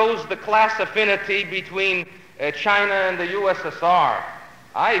act which shows the class affinity between China and the USSR.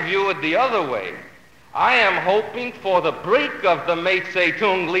 I view it the other way. I am hoping for the break of the Mao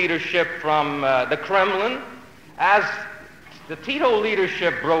Zedong leadership from the Kremlin, as the Tito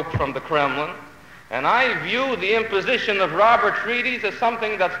leadership broke from the Kremlin. And I view the imposition of robber treaties as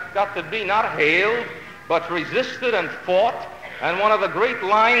something that's got to be not hailed, but resisted and fought, and one of the great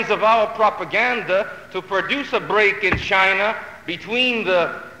lines of our propaganda to produce a break in China between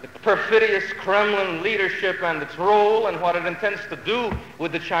the perfidious Kremlin leadership and its role and what it intends to do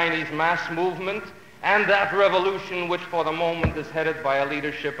with the Chinese mass movement, and that revolution which for the moment is headed by a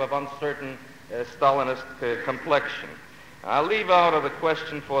leadership of uncertain Stalinist complexion. I'll leave out of the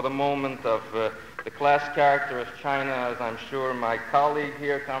question for the moment of the class character of China, as I'm sure my colleague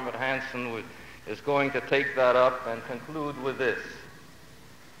here, Comrade Hansen, is going to take that up, and conclude with this.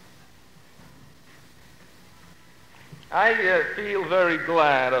 I feel very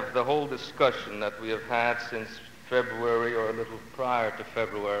glad of the whole discussion that we have had since February, or a little prior to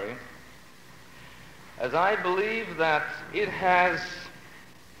February, as I believe that it has,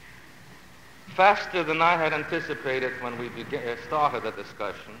 faster than I had anticipated when we started the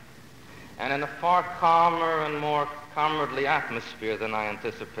discussion, and in a far calmer and more comradely atmosphere than I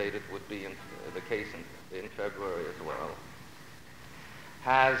anticipated would be the case in February as well,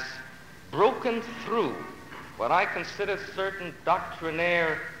 has broken through what I consider certain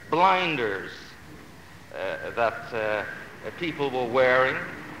doctrinaire blinders that people were wearing,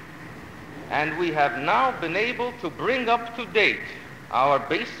 and we have now been able to bring up to date our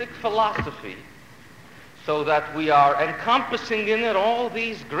basic philosophy so that we are encompassing in it all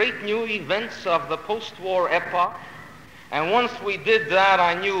these great new events of the post-war epoch. And once we did that,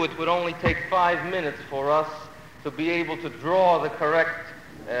 I knew it would only take 5 minutes for us to be able to draw the correct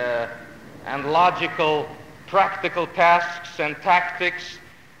and logical practical tasks and tactics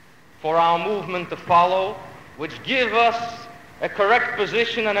for our movement to follow, which give us a correct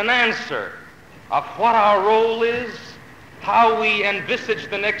position and an answer of what our role is, how we envisage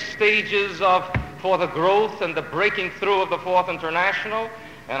the next stages for the growth and the breaking through of the Fourth International,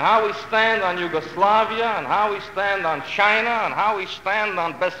 and how we stand on Yugoslavia, and how we stand on China, and how we stand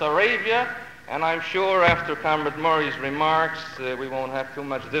on Bessarabia. And I'm sure after Comrade Murray's remarks, we won't have too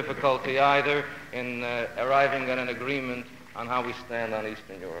much difficulty either in arriving at an agreement on how we stand on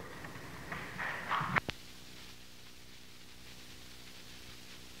Eastern Europe.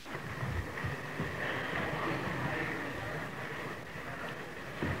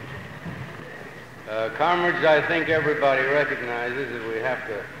 Comrades, I think everybody recognizes that we have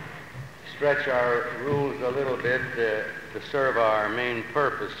to stretch our rules a little bit to serve our main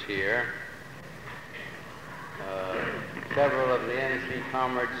purpose here. Several of the NC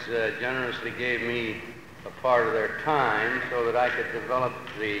comrades generously gave me a part of their time so that I could develop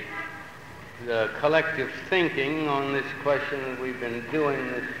the collective thinking on this question that we've been doing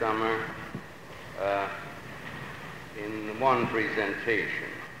this summer in one presentation.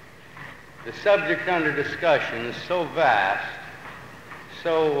 The subject under discussion is so vast,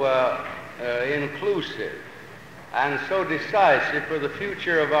 so inclusive, and so decisive for the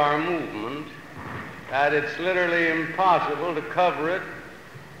future of our movement that it's literally impossible to cover it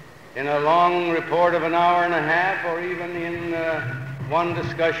in a long report of an hour and a half, or even in one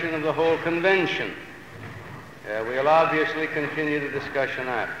discussion of the whole convention. We'll obviously continue the discussion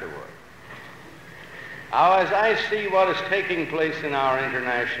afterward. Now, as I see what is taking place in our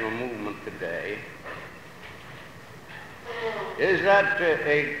international movement today, is that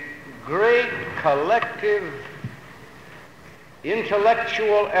a great collective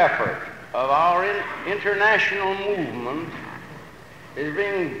intellectual effort of our international movement is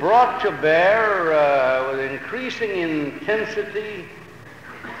being brought to bear with increasing intensity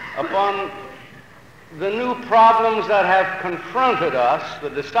upon the new problems that have confronted us, the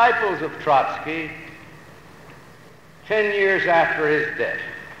disciples of Trotsky, 10 years after his death.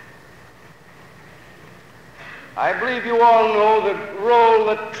 I believe you all know the role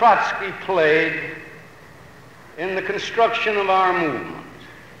that Trotsky played in the construction of our movement.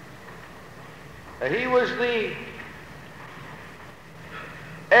 He was the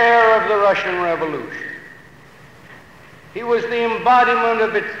heir of the Russian Revolution. He was the embodiment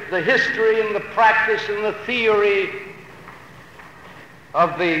of the history and the practice and the theory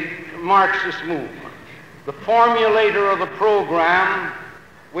of the Marxist movement, the formulator of the program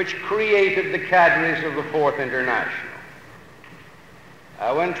which created the cadres of the Fourth International.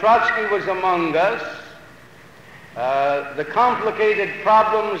 When Trotsky was among us, the complicated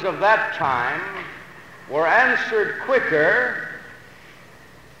problems of that time were answered quicker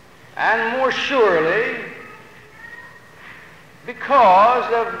and more surely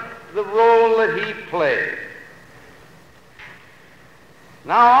because of the role that he played.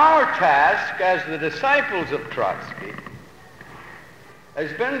 Now our task as the disciples of Trotsky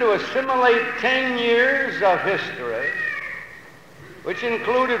has been to assimilate 10 years of history, which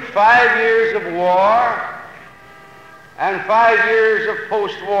included 5 years of war and 5 years of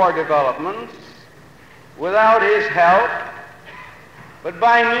post-war developments, without his help, but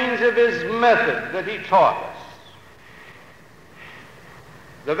by means of his method that he taught us.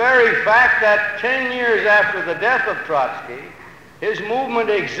 the very fact that 10 years after the death of Trotsky, his movement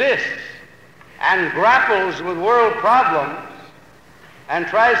exists and grapples with world problems and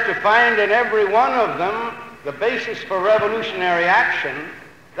tries to find in every one of them the basis for revolutionary action,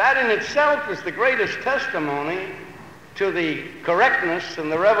 that in itself is the greatest testimony to the correctness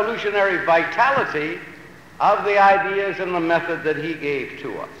and the revolutionary vitality of the ideas and the method that he gave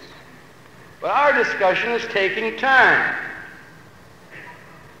to us. But our discussion is taking time,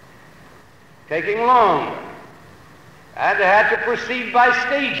 taking longer, and it had to proceed by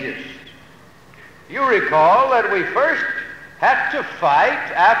stages. You recall that we first had to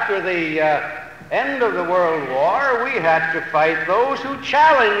fight, after the end of the World War, we had to fight those who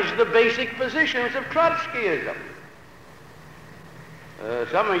challenged the basic positions of Trotskyism.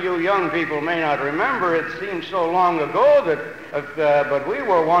 Some of you young people may not remember, it seems so long ago that, but we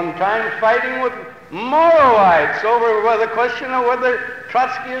were one time fighting with Moroites over the question of whether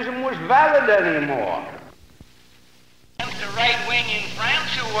Trotskyism was valid anymore. The right wing in France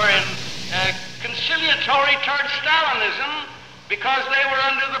who were conciliatory toward Stalinism because they were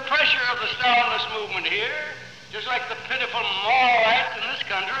under the pressure of the Stalinist movement here, just like the pitiful Moroites in this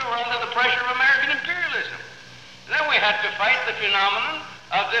country were under the pressure of American imperialism. Then we had to fight the phenomenon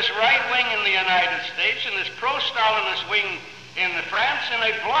of this right wing in the United States and this pro-Stalinist wing in France in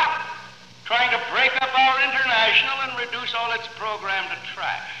a bloc trying to break up our international and reduce all its program to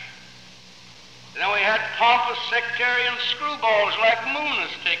trash. Then we had pompous sectarian screwballs like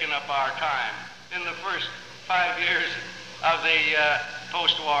Moonius taking up our time in the first 5 years of the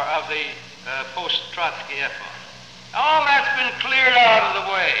post-war, of the post-Trotsky epoch. All that's been cleared out of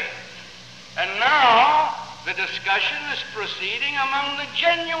the way. And now the discussion is proceeding among the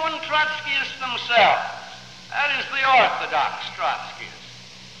genuine Trotskyists themselves. That is the orthodox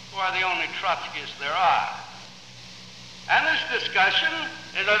Trotskyists, who are the only Trotskyists there are. And this discussion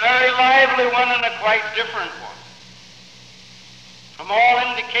is a very lively one and a quite different one. From all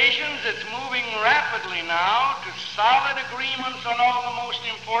indications, it's moving rapidly now to solid agreements on all the most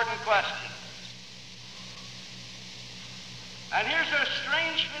important questions. And here's a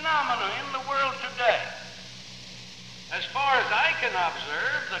strange phenomenon in the world today. As far as I can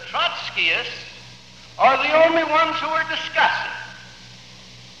observe, the Trotskyists are the only ones who are discussing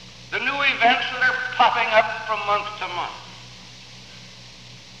the new events that are popping up from month to month.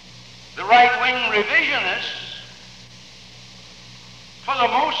 The right-wing revisionists, for the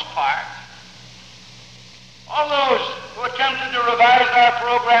most part, all those who attempted to revise our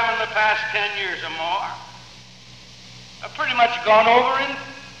program in the past 10 years or more, have pretty much gone over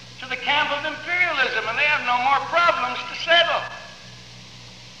into the camp of imperialism, and they have no more problems to settle.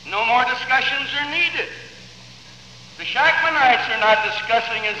 No more discussions are needed. The Shachtmanites are not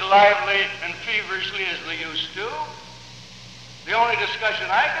discussing as lively and feverishly as they used to. The only discussion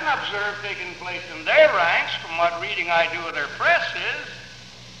I can observe taking place in their ranks, from what reading I do of their press, is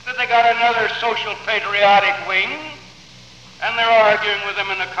that they got another social patriotic wing, and they're arguing with them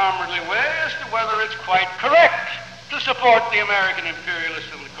in a comradely way as to whether it's quite correct to support the American imperialists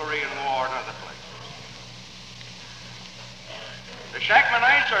in the Korean War and other places. The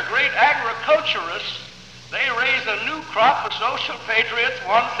Shachtmanites are great agriculturists. They raise a new crop of social patriots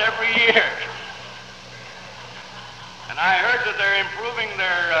once every year. And I heard that they're improving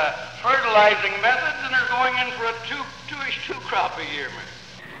their fertilizing methods and are going in for a two-ish crop a year.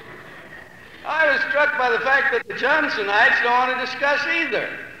 I was struck by the fact that the Johnsonites don't want to discuss either.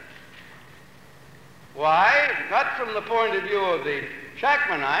 Why? Not from the point of view of the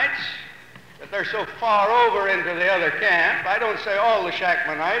Shachtmanites, that they're so far over into the other camp. I don't say all the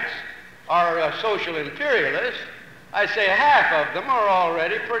Shachtmanites are social imperialists. I say half of them are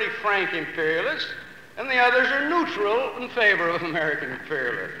already pretty frank imperialists, and the others are neutral in favor of American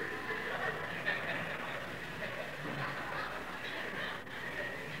imperialism.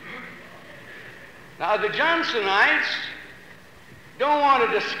 Now, the Johnsonites don't want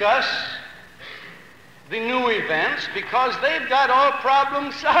to discuss the new events because they've got all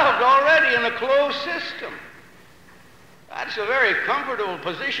problems solved already in a closed system. That's a very comfortable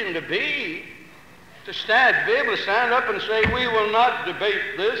position to be able to stand up and say, we will not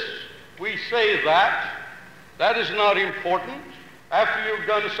debate this, we say that. That is not important. After you've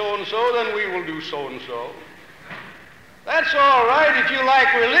done so-and-so, then we will do so-and-so. That's all right if you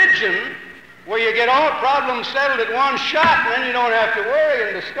like religion, where you get all problems settled at one shot, and then you don't have to worry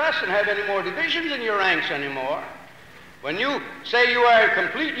and discuss and have any more divisions in your ranks anymore. When you say you are a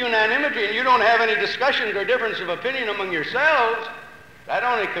complete unanimity and you don't have any discussions or difference of opinion among yourselves, that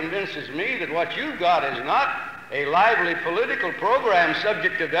only convinces me that what you've got is not a lively political program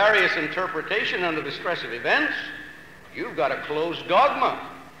subject to various interpretation under the stress of events. You've got a closed dogma.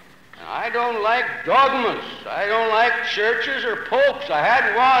 I don't like dogmas. I don't like churches or popes. I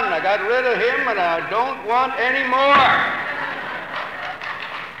had one. I got rid of him, and I don't want any more.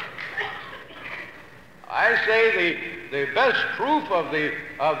 I say the best proof of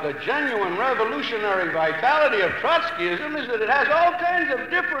the genuine revolutionary vitality of Trotskyism is that it has all kinds of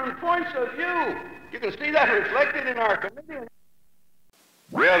different points of view. You can see that reflected in our committee.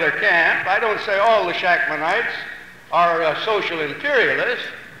 The other camp, I don't say all the Shachtmanites are social imperialists.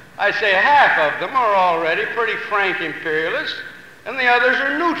 I say half of them are already pretty frank imperialists, and the others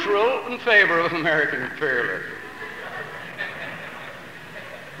are neutral in favor of American imperialism.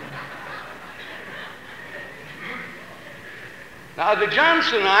 Now, the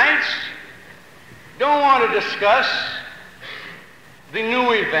Johnsonites don't want to discuss the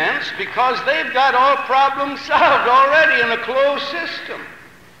new events because they've got all problems solved already in a closed system.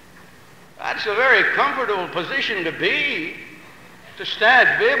 That's a very comfortable position to be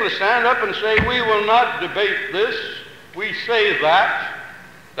able to stand up and say, we will not debate this, we say that.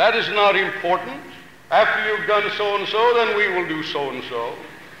 That is not important. After you've done so-and-so, then we will do so-and-so.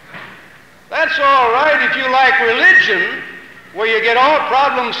 That's all right if you like religion, where you get all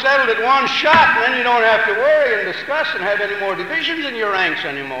problems settled at one shot, and then you don't have to worry and discuss and have any more divisions in your ranks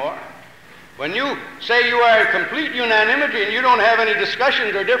anymore. When you say you are in complete unanimity and you don't have any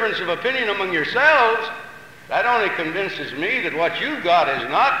discussions or difference of opinion among yourselves, that only convinces me that what you've got is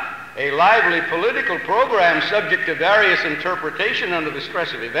not a lively political program subject to various interpretation under the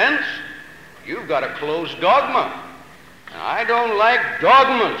stress of events. You've got a closed dogma. And I don't like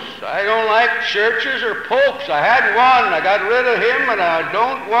dogmas. I don't like churches or popes. I had one. I got rid of him, and I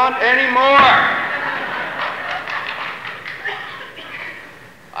don't want any more.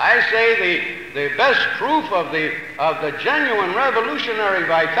 I say the best proof of the genuine revolutionary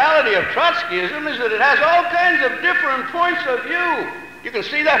vitality of Trotskyism is that it has all kinds of different points of view. You can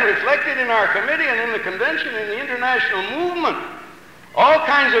see that reflected in our committee and in the convention and the international movement. All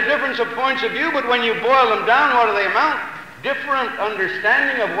kinds of difference of points of view, but when you boil them down, what do they amount? Different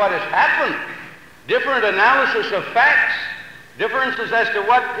understanding of what has happened, different analysis of facts, differences as to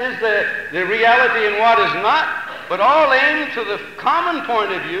what is the reality and what is not, but all aim to the common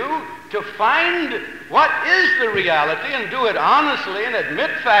point of view to find what is the reality and do it honestly and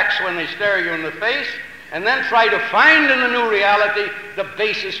admit facts when they stare you in the face, and then try to find in the new reality the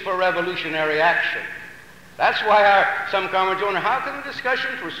basis for revolutionary action. That's why some commentators wonder, how can the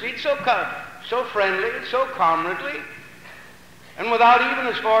discussion proceed so friendly and so comradely, and without even,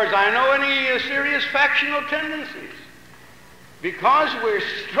 as far as I know, any serious factional tendencies? Because we're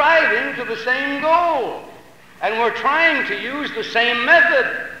striving to the same goal, and we're trying to use the same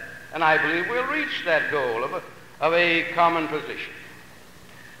method, and I believe we'll reach that goal of a common position.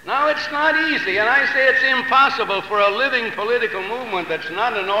 Now, it's not easy, and I say it's impossible for a living political movement that's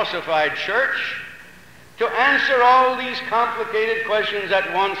not an ossified church to answer all these complicated questions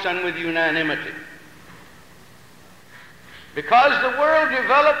at once and with unanimity. Because the world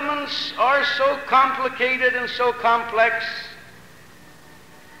developments are so complicated and so complex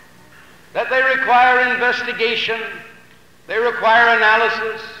that they require investigation, they require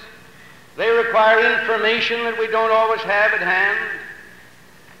analysis, they require information that we don't always have at hand.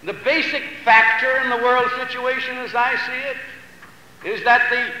 The basic factor in the world situation, as I see it, is that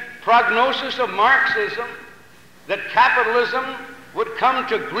the prognosis of Marxism, that capitalism would come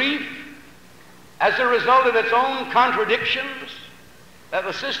to grief as a result of its own contradictions, that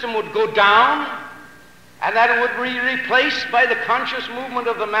the system would go down, and that it would be replaced by the conscious movement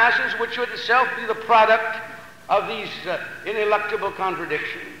of the masses, which would itself be the product of these ineluctable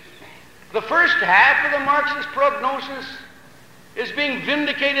contradictions. The first half of the Marxist prognosis is being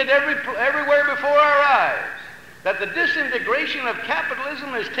vindicated everywhere before our eyes, that the disintegration of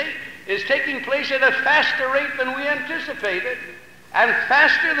capitalism is taking place at a faster rate than we anticipated, and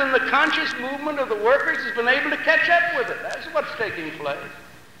faster than the conscious movement of the workers has been able to catch up with it. That's what's taking place.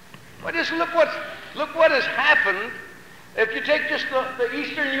 Well, just look what has happened if you take just the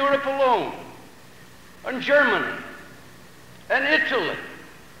Eastern Europe alone, and Germany, and Italy.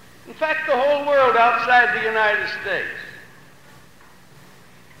 In fact, the whole world outside the United States.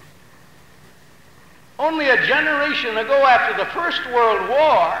 Only a generation ago, after the First World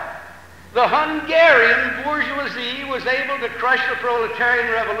War, the Hungarian bourgeoisie was able to crush the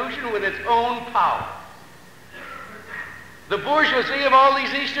proletarian revolution with its own power. The bourgeoisie of all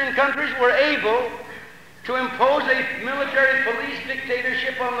these eastern countries were able to impose a military police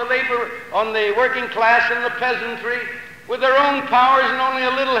dictatorship on the working class and the peasantry with their own powers and only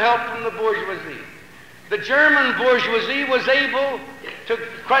a little help from the bourgeoisie. The German bourgeoisie was able to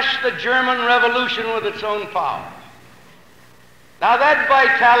crush the German Revolution with its own power. Now that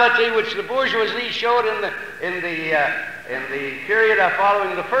vitality which the bourgeoisie showed in the period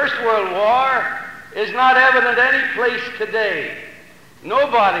following the First World War is not evident any place today.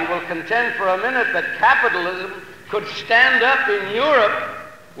 Nobody will contend for a minute that capitalism could stand up in Europe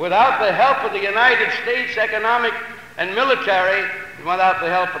without the help of the United States, economic and military, and without the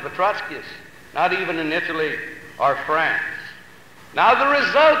help of the Trotskyists, not even in Italy or France. Now the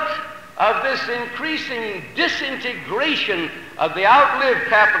result of this increasing disintegration of the outlived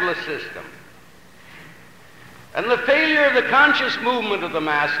capitalist system and the failure of the conscious movement of the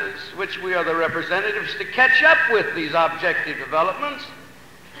masses, which we are the representatives, to catch up with these objective developments,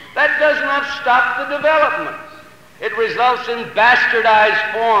 that does not stop the development. It results in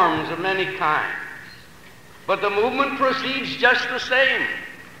bastardized forms of many kinds. But the movement proceeds just the same.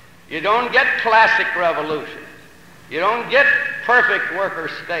 You don't get classic revolutions. You don't get perfect worker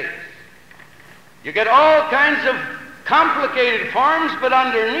states. You get all kinds of complicated forms, but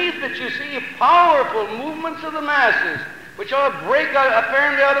underneath it you see powerful movements of the masses, which all break out,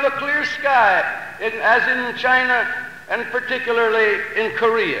 apparently out of a clear sky, as in China and particularly in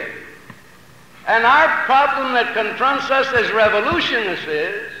Korea. And our problem that confronts us as revolutionists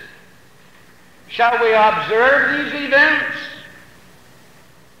is, shall we observe these events,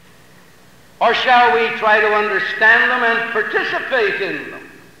 or shall we try to understand them and participate in them?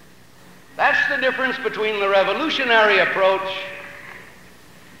 That's the difference between the revolutionary approach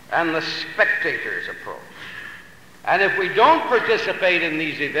and the spectator's approach. And if we don't participate in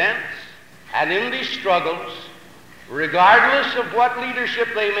these events and in these struggles, regardless of what leadership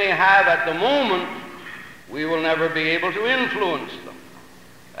they may have at the moment, we will never be able to influence them.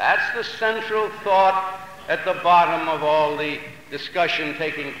 That's the central thought at the bottom of all the discussion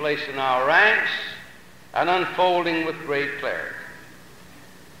taking place in our ranks and unfolding with great clarity.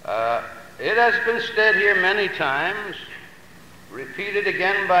 It has been said here many times, repeated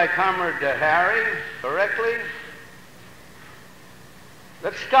again by Comrade Harry correctly,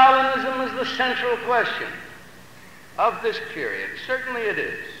 that Stalinism is the central question of this period. Certainly it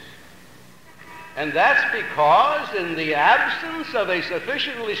is. And that's because in the absence of a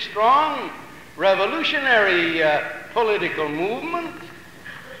sufficiently strong revolutionary political movement,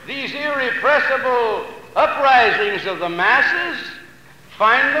 these irrepressible uprisings of the masses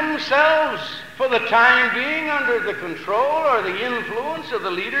find themselves for the time being under the control or the influence of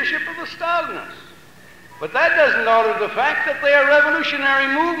the leadership of the Stalinists. But that doesn't alter the fact that they are revolutionary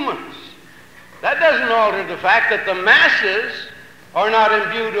movements. That doesn't alter the fact that the masses are not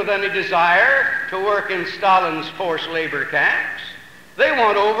imbued with any desire to work in Stalin's forced labor camps. They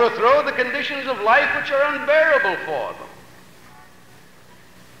want to overthrow the conditions of life which are unbearable for them.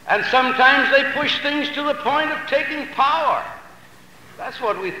 And sometimes they push things to the point of taking power. That's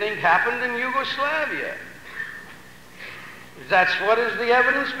what we think happened in Yugoslavia. That's what is the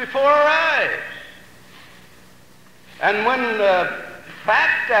evidence before our eyes. And when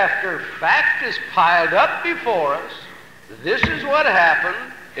fact after fact is piled up before us, this is what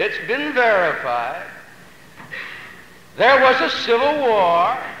happened. It's been verified. There was a civil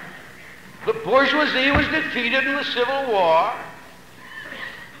war. The bourgeoisie was defeated in the Civil War.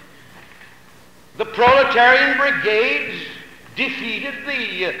 The proletarian brigades defeated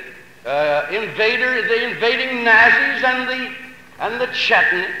the invading Nazis and the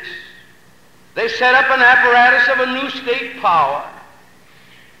Chetniks. They set up an apparatus of a new state power.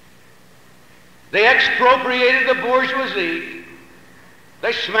 They expropriated the bourgeoisie.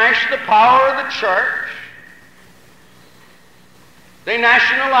 They smashed the power of the church. They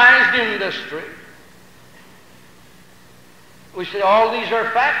nationalized industry. We say, all these are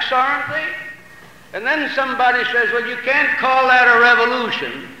facts, aren't they? And then somebody says, well, you can't call that a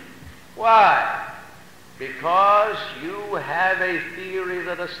revolution. Why? Because you have a theory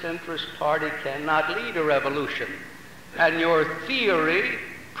that a centrist party cannot lead a revolution. And your theory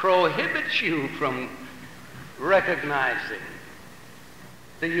prohibits you from recognizing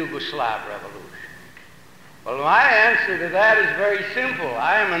the Yugoslav revolution. Well, my answer to that is very simple.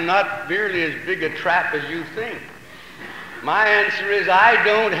 I am not merely as big a trap as you think. My answer is I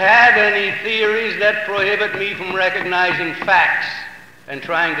don't have any theories that prohibit me from recognizing facts and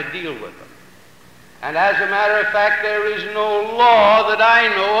trying to deal with them. And as a matter of fact, there is no law that I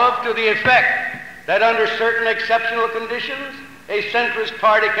know of to the effect that under certain exceptional conditions, a centrist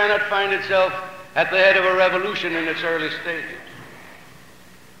party cannot find itself at the head of a revolution in its early stages.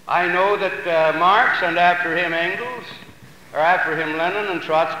 I know that Marx and after him Engels, or after him Lenin and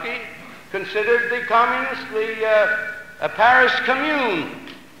Trotsky, considered the communists a Paris Commune,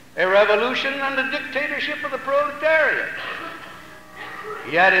 a revolution and a dictatorship of the proletariat.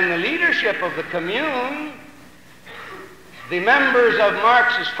 Yet in the leadership of the Commune, the members of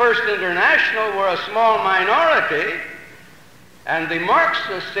Marx's First International were a small minority, and the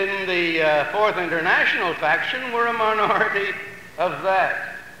Marxists in the Fourth International faction were a minority of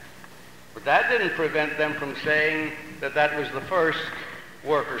that. But that didn't prevent them from saying that that was the first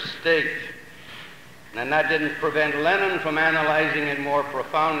worker state. And that didn't prevent Lenin from analyzing it more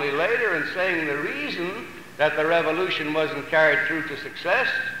profoundly later and saying the reason that the revolution wasn't carried through to success,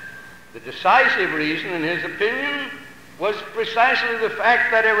 the decisive reason, in his opinion, was precisely the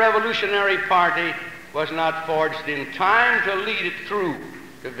fact that a revolutionary party was not forged in time to lead it through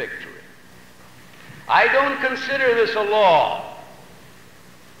to victory. I don't consider this a law,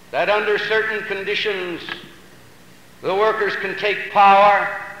 that under certain conditions the workers can take power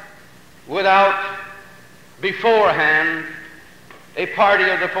without beforehand a party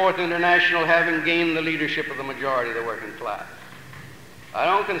of the Fourth International having gained the leadership of the majority of the working class. I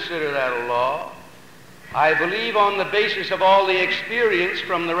don't consider that a law. I believe on the basis of all the experience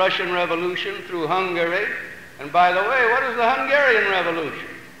from the Russian Revolution through Hungary, and by the way, what is the Hungarian Revolution?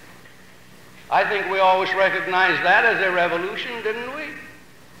 I think we always recognized that as a revolution, didn't we?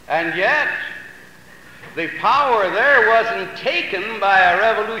 And yet, the power there wasn't taken by a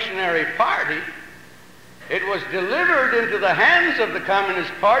revolutionary party. It was delivered into the hands of the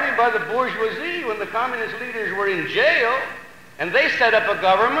Communist Party by the bourgeoisie when the communist leaders were in jail, and they set up a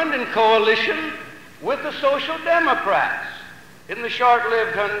government in coalition with the Social Democrats in the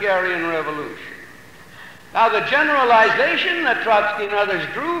short-lived Hungarian Revolution. Now, the generalization that Trotsky and others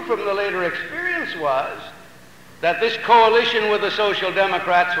drew from the later experience was that this coalition with the Social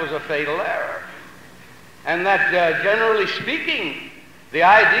Democrats was a fatal error, and that, generally speaking, the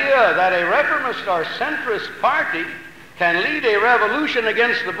idea that a reformist or centrist party can lead a revolution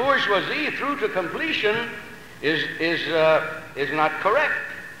against the bourgeoisie through to completion is not correct.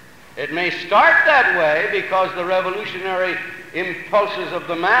 It may start that way because the revolutionary impulses of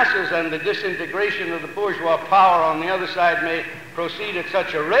the masses and the disintegration of the bourgeois power on the other side may proceed at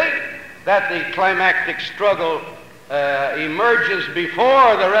such a rate that the climactic struggle emerges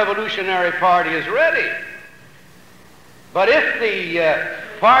before the revolutionary party is ready. But if the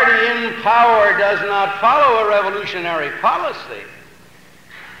party in power does not follow a revolutionary policy,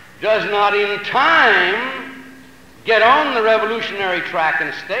 does not in time get on the revolutionary track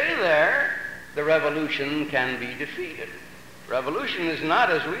and stay there, the revolution can be defeated. Revolution is not,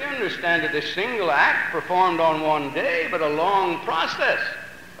 as we understand it, a single act performed on one day, but a long process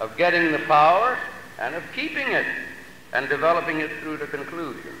of getting the power and of keeping it and developing it through to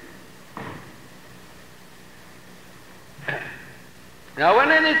conclusion. Now,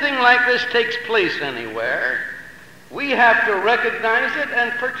 when anything like this takes place anywhere, we have to recognize it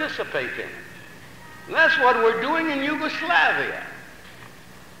and participate in it. And that's what we're doing in Yugoslavia.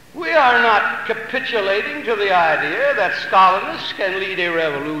 We are not capitulating to the idea that Stalinists can lead a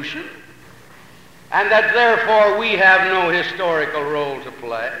revolution and that therefore we have no historical role to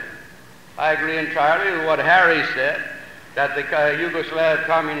play. I agree entirely with what Harry said, that the Yugoslav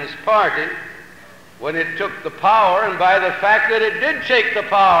Communist Party, when it took the power, and by the fact that it did take the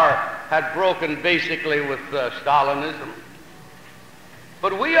power, had broken basically with Stalinism.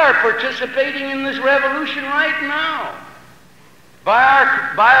 But we are participating in this revolution right now. By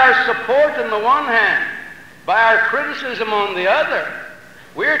our support on the one hand, by our criticism on the other,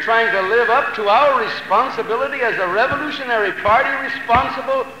 we're trying to live up to our responsibility as a revolutionary party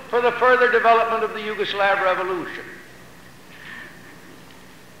responsible for the further development of the Yugoslav revolution.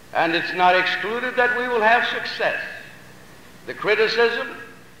 And it's not excluded that we will have success. The criticism,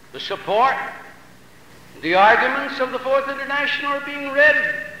 the support, the arguments of the Fourth International are being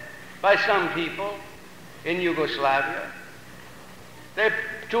read by some people in Yugoslavia. They,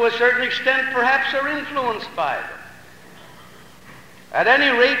 to a certain extent, perhaps are influenced by them. At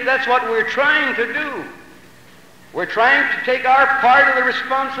any rate, that's what we're trying to do. We're trying to take our part of the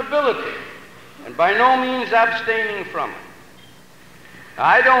responsibility, and by no means abstaining from it. Now,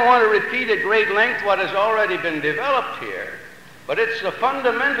 I don't want to repeat at great length what has already been developed here, but it's the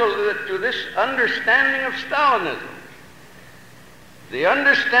fundamental to this understanding of Stalinism. The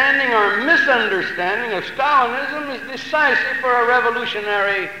understanding or misunderstanding of Stalinism is decisive for a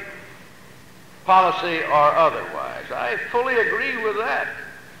revolutionary policy or otherwise. I fully agree with that.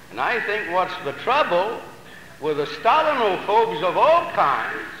 And I think what's the trouble with the Stalinophobes of all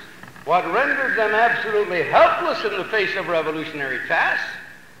kinds, what rendered them absolutely helpless in the face of revolutionary tasks,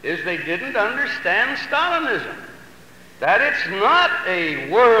 is they didn't understand Stalinism. That it's not a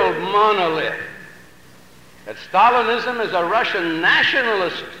world monolith. That Stalinism is a Russian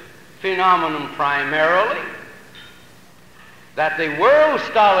nationalist phenomenon primarily. That the world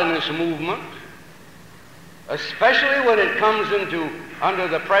Stalinist movement especially when it comes under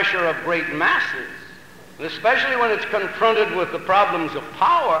the pressure of great masses, and especially when it's confronted with the problems of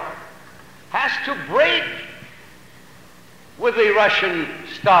power, has to break with the Russian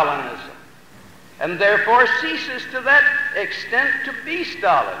Stalinism, and therefore ceases to that extent to be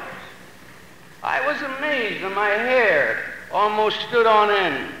Stalinist. I was amazed, and my hair almost stood on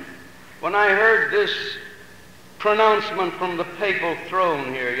end when I heard this pronouncement from the papal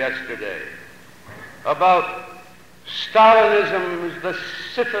throne here yesterday about Stalinism is the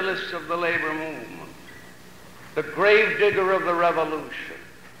syphilis of the labor movement, the gravedigger of the revolution.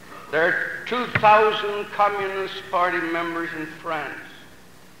 There are 2,000 Communist Party members in France.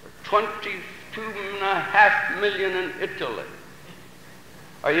 There are 22.5 million in Italy.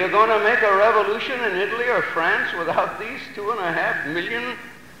 Are you going to make a revolution in Italy or France without these 2.5 million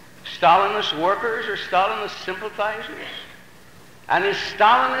Stalinist workers or Stalinist sympathizers? And is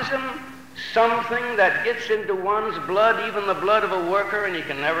Stalinism something that gets into one's blood, even the blood of a worker, and he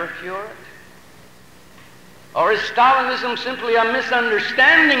can never cure it? Or is Stalinism simply a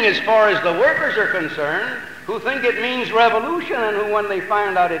misunderstanding as far as the workers are concerned, who think it means revolution, and who, when they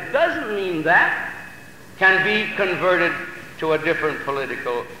find out it doesn't mean that, can be converted to a different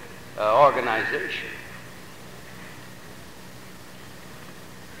political organization?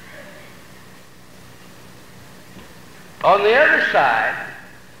 On the other side,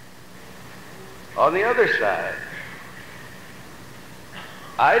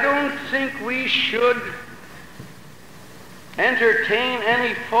 I don't think we should entertain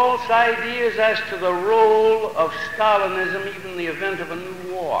any false ideas as to the role of Stalinism, even in the event of a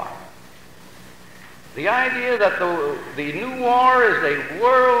new war. The idea that the new war is a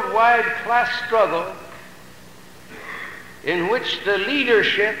worldwide class struggle in which the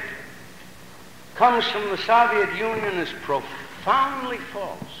leadership comes from the Soviet Union is profoundly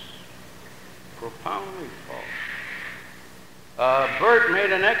false. Profoundly false. Bert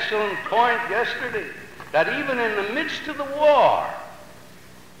made an excellent point yesterday that even in the midst of the war,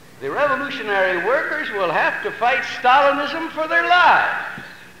 the revolutionary workers will have to fight Stalinism for their lives.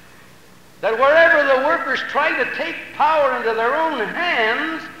 That wherever the workers try to take power into their own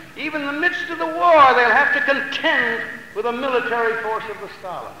hands, even in the midst of the war, they'll have to contend with the military force of the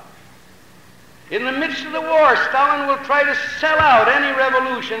Stalin. In the midst of the war, Stalin will try to sell out any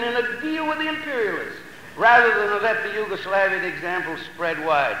revolution in a deal with the imperialists, rather than let the Yugoslavian example spread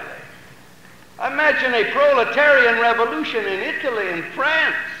widely. Imagine a proletarian revolution in Italy and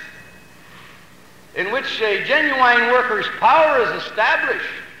France, in which a genuine workers' power is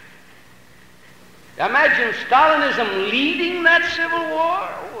established. Imagine Stalinism leading that civil war.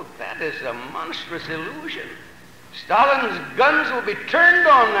 Oh, that is a monstrous illusion. Stalin's guns will be turned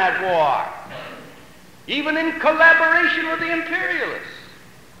on that war, even in collaboration with the imperialists.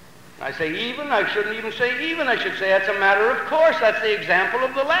 I say even, I shouldn't even say even, I should say that's a matter of course. That's the example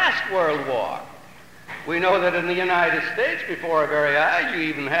of the last World War. We know that in the United States, before our very eyes, you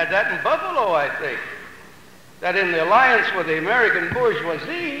even had that in Buffalo, I think, that in the alliance with the American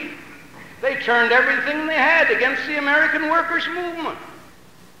bourgeoisie, they turned everything they had against the American workers' movement.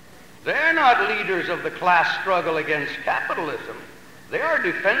 They're not leaders of the class struggle against capitalism. They are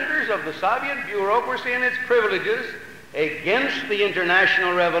defenders of the Soviet bureaucracy and its privileges against the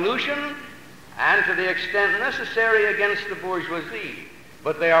international revolution, and to the extent necessary against the bourgeoisie.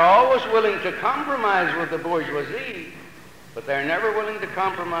 But they are always willing to compromise with the bourgeoisie, but they're never willing to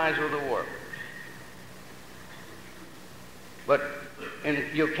compromise with the workers. But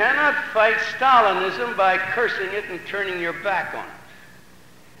you cannot fight Stalinism by cursing it and turning your back on it.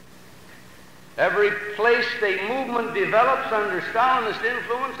 Every place the movement develops under Stalinist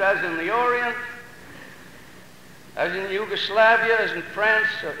influence, as in the Orient, as in Yugoslavia, as in France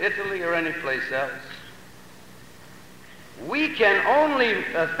or Italy or any place else, we can only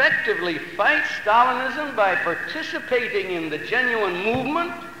effectively fight Stalinism by participating in the genuine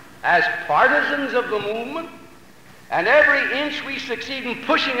movement as partisans of the movement, and every inch we succeed in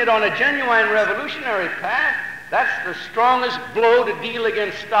pushing it on a genuine revolutionary path, that's the strongest blow to deal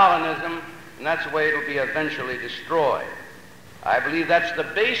against Stalinism, and that's the way it'll be eventually destroyed. I believe that's the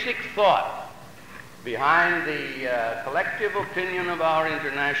basic thought behind the collective opinion of our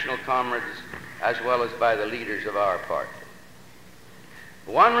international comrades, as well as by the leaders of our party.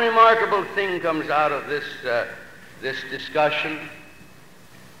 One remarkable thing comes out of this discussion,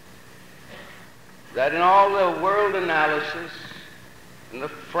 that in all the world analysis, in the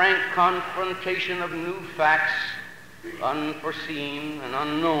frank confrontation of new facts, unforeseen and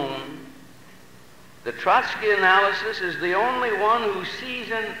unknown, the Trotsky analysis is the only one who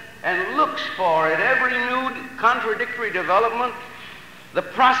sees and looks for at every new contradictory development the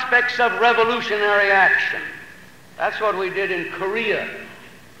prospects of revolutionary action. That's what we did in Korea.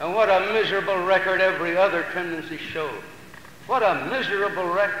 And what a miserable record every other tendency showed. What a miserable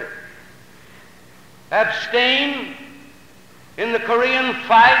record. Abstain in the Korean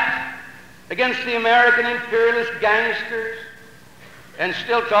fight against the American imperialist gangsters and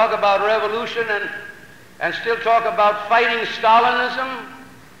still talk about revolution and still talk about fighting Stalinism?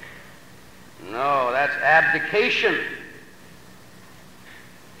 No, that's abdication.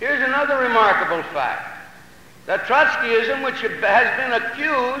 Here's another remarkable fact. That Trotskyism, which has been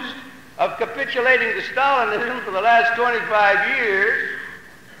accused of capitulating to Stalinism for the last 25 years,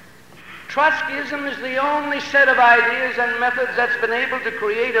 Trotskyism is the only set of ideas and methods that's been able to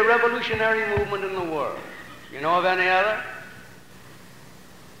create a revolutionary movement in the world. You know of any other?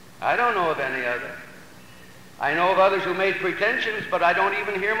 I don't know of any other. I know of others who made pretensions, but I don't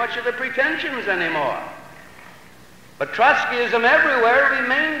even hear much of the pretensions anymore. But Trotskyism everywhere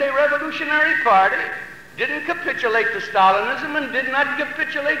remained a revolutionary party, didn't capitulate to Stalinism, and did not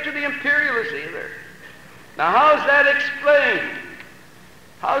capitulate to the imperialists either. Now, how's that explained?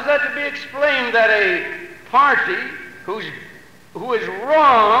 How's that to be explained that a party who is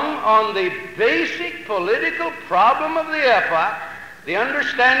wrong on the basic political problem of the epoch, the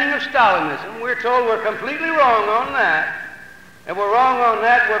understanding of Stalinism, we're told we're completely wrong on that, and we're wrong on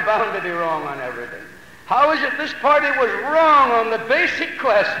that, we're bound to be wrong on everything. How is it this party was wrong on the basic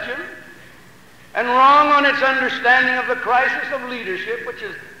question and wrong on its understanding of the crisis of leadership, which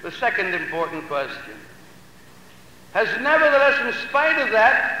is the second important question, has nevertheless, in spite of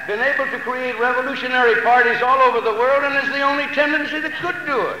that, been able to create revolutionary parties all over the world and is the only tendency that could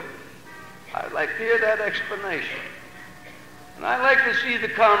do it? I'd like to hear that explanation. And I'd like to see the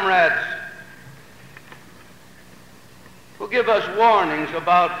comrades who give us warnings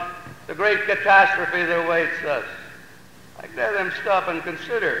about the great catastrophe that awaits us. I'd let them stop and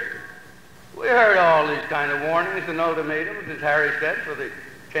consider. We heard all these kind of warnings and ultimatums, as Harry said, for the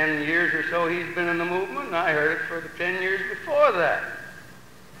 10 years or so he's been in the movement, and I heard it for the 10 years before that.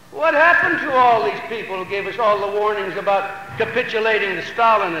 What happened to all these people who gave us all the warnings about capitulating to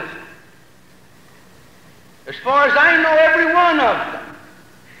Stalinism? As far as I know, every one of them,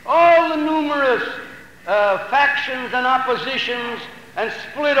 all the numerous factions and oppositions and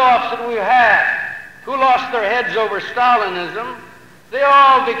split-offs that we had, who lost their heads over Stalinism, they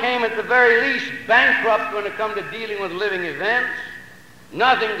all became at the very least bankrupt when it come to dealing with living events.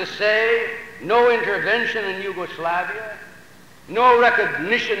 Nothing to say, no intervention in Yugoslavia, no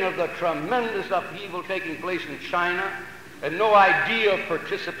recognition of the tremendous upheaval taking place in China, and no idea of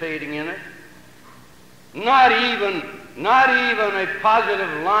participating in it. Not even a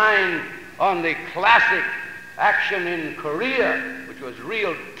positive line on the classic action in Korea, which was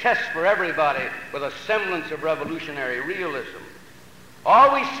real test for everybody with a semblance of revolutionary realism.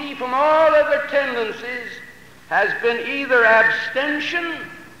 All we see from all other tendencies has been either abstention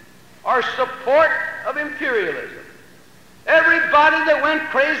or support of imperialism. Everybody that went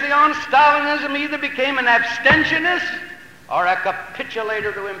crazy on Stalinism either became an abstentionist or a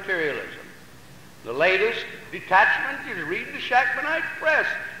capitulator to imperialism. The latest detachment, you read the Shackmanite press.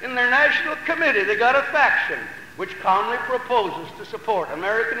 In their national committee, they got a faction which calmly proposes to support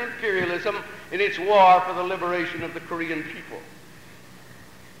American imperialism in its war for the liberation of the Korean people.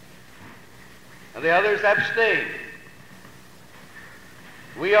 And the others abstain.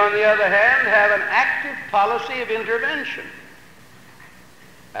 We, on the other hand, have an active policy of intervention.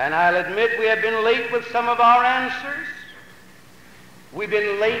 And I'll admit we have been late with some of our answers. We've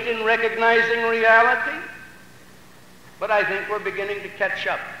been late in recognizing reality. But I think we're beginning to catch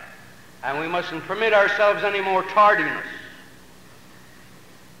up. And we mustn't permit ourselves any more tardiness.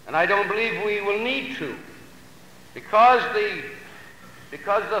 And I don't believe we will need to. Because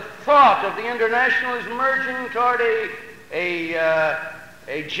the thought of the international is merging toward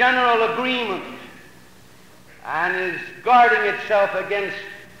a general agreement and is guarding itself against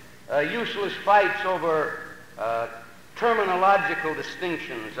useless fights over terminological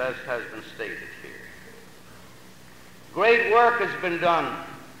distinctions, as has been stated here. Great work has been done.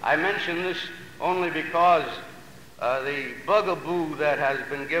 I mention this only because the bugaboo that has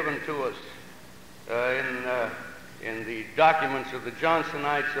been given to us in the documents of the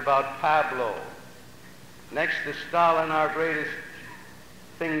Johnsonites about Pablo. Next to Stalin, our greatest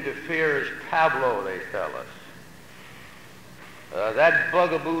thing to fear is Pablo, they tell us. That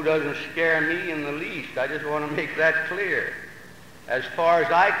bugaboo doesn't scare me in the least. I just want to make that clear. As far as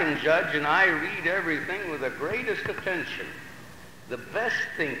I can judge, and I read everything with the greatest attention, the best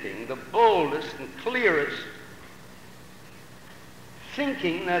thinking, the boldest and clearest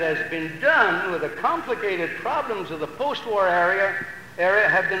thinking that has been done with the complicated problems of the post-war era era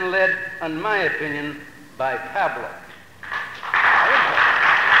have been led, in my opinion, by Pablo.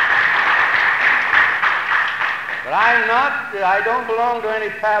 But I don't belong to any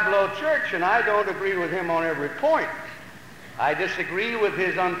Pablo church, and I don't agree with him on every point. I disagree with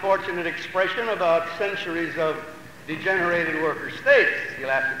his unfortunate expression about centuries of degenerated worker states. You'll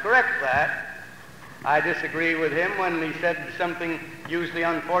have to correct that. I disagree with him when he said something, used the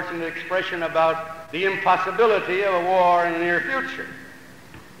unfortunate expression about the impossibility of a war in the near future.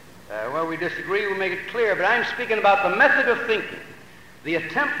 Where we disagree, we make it clear, but I'm speaking about the method of thinking, the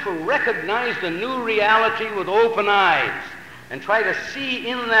attempt to recognize the new reality with open eyes and try to see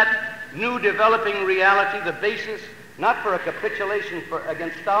in that new developing reality the basis not for a capitulation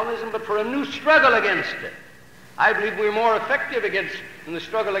against Stalinism, but for a new struggle against it. I believe we're more effective in the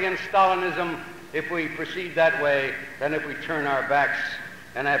struggle against Stalinism if we proceed that way than if we turn our backs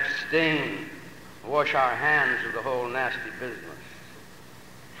and abstain, wash our hands of the whole nasty business.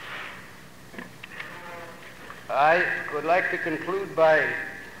 I would like to conclude by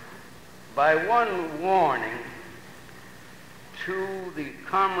one warning to the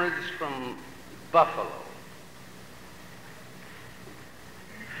comrades from Buffalo.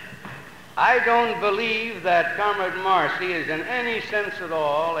 I don't believe that Comrade Marcy is in any sense at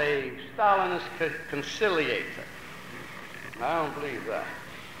all a Stalinist conciliator. I don't believe that.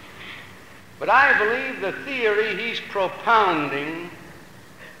 But I believe the theory he's propounding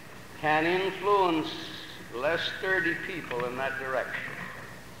can influence less sturdy people in that direction.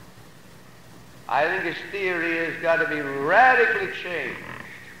 I think his theory has got to be radically changed.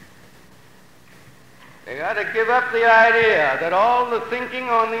 They got to give up the idea that all the thinking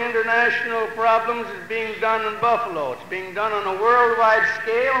on the international problems is being done in Buffalo. It's being done on a worldwide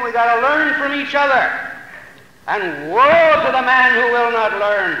scale, and we got to learn from each other. And woe to the man who will not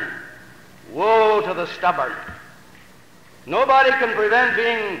learn. Woe to the stubborn. Nobody can prevent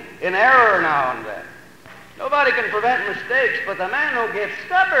being in error now and then. Nobody can prevent mistakes, but the man who gets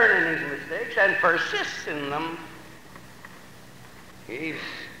stubborn in his mistakes and persists in them, he's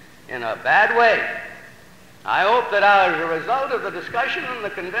in a bad way. I hope that as a result of the discussion in the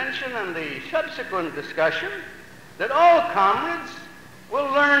convention and the subsequent discussion, that all comrades will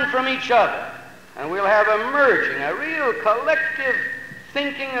learn from each other, and we'll have emerging a real collective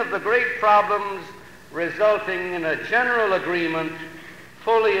thinking of the great problems, resulting in a general agreement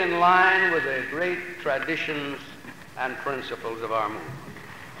fully in line with the great traditions and principles of our movement.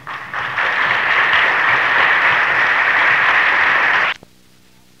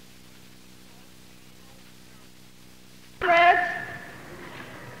 Comrades,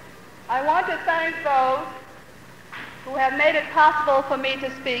 I want to thank those who have made it possible for me to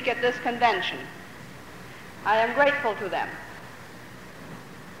speak at this convention. I am grateful to them.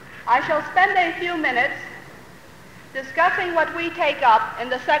 I shall spend a few minutes discussing what we take up in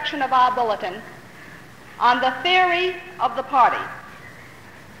the section of our bulletin on the theory of the party.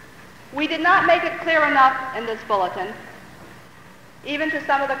 We did not make it clear enough in this bulletin, even to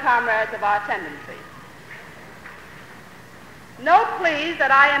some of the comrades of our tendency. Note, please,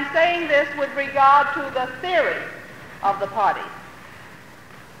 that I am saying this with regard to the theory of the party.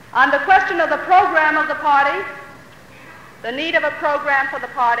 On the question of the program of the party, the need of a program for the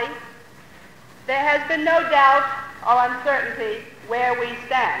party, there has been no doubt or uncertainty where we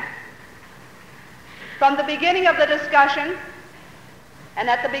stand. From the beginning of the discussion and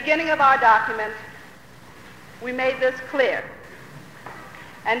at the beginning of our document, we made this clear.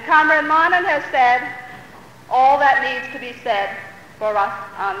 And Comrade Monin has said all that needs to be said for us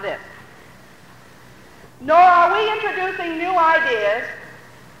on this. Nor are we introducing new ideas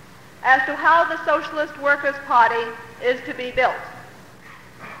as to how the Socialist Workers' Party is to be built.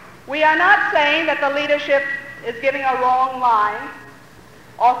 We are not saying that the leadership is giving a wrong line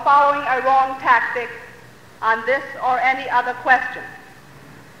or following a wrong tactic on this or any other question.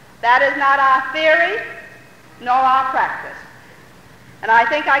 That is not our theory nor our practice. And I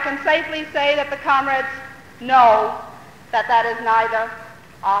think I can safely say that the comrades know that that is neither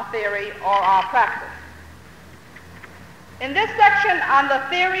our theory or our practice. In this section on the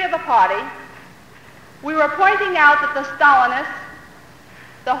theory of the party, we were pointing out that the Stalinists,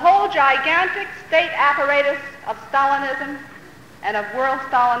 the whole gigantic state apparatus of Stalinism and of world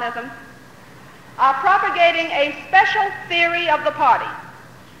Stalinism, are propagating a special theory of the party.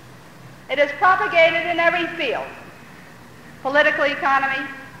 It is propagated in every field: political economy,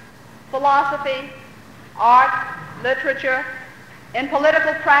 philosophy, art, literature, in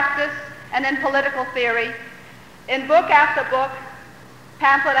political practice and in political theory, in book after book,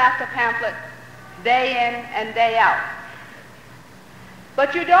 pamphlet after pamphlet, day in and day out.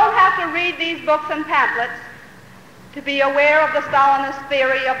 But you don't have to read these books and pamphlets to be aware of the Stalinist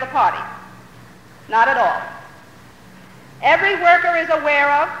theory of the party. Not at all. Every worker is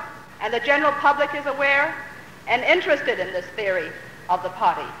aware of, and the general public is aware and interested in this theory of the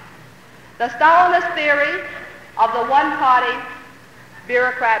party. The Stalinist theory of the one-party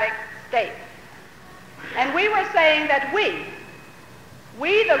bureaucratic state. And we were saying that we,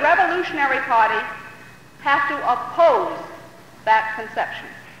 the Revolutionary Party, have to oppose that conception.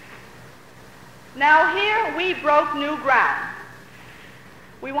 Now here we broke new ground.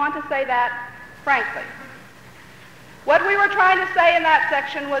 We want to say that frankly. What we were trying to say in that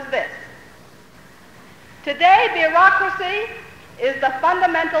section was this. Today, bureaucracy is the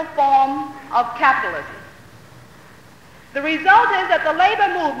fundamental form of capitalism. The result is that the labor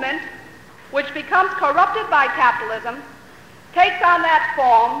movement, which becomes corrupted by capitalism, takes on that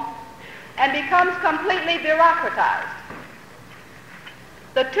form and becomes completely bureaucratized.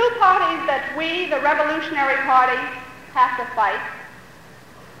 The two parties that we, the Revolutionary Party, have to fight,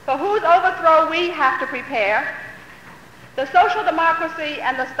 for whose overthrow we have to prepare, the Social Democracy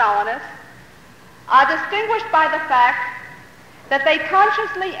and the Stalinists, are distinguished by the fact that they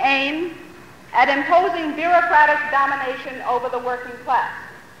consciously aim at imposing bureaucratic domination over the working class.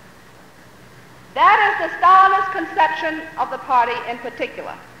 That is the Stalinist conception of the party in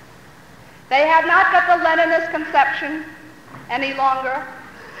particular. They have not got the Leninist conception any longer,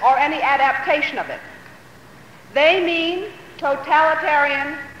 or any adaptation of it. They mean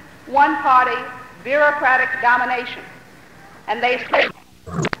totalitarian, one-party, bureaucratic domination. And they say,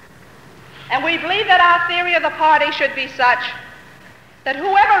 and we believe that our theory of the party should be such that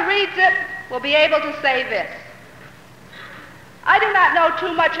whoever reads it will be able to say this. I do not know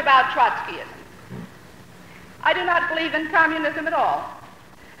too much about Trotskyism. I do not believe in communism at all.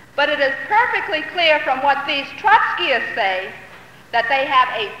 But it is perfectly clear from what these Trotskyists say that they have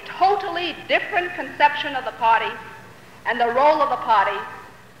a totally different conception of the party and the role of the party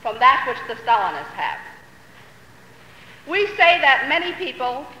from that which the Stalinists have. We say that many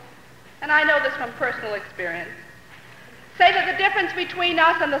people, and I know this from personal experience, say that the difference between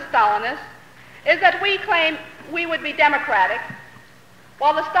us and the Stalinists is that we claim we would be democratic,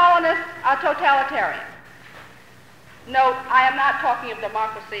 while the Stalinists are totalitarian. Note, I am not talking of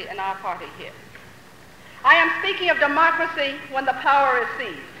democracy in our party here. I am speaking of democracy when the power is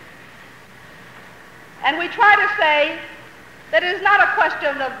seized. And we try to say that it is not a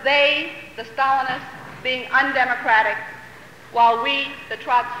question of they, the Stalinists, being undemocratic, while we, the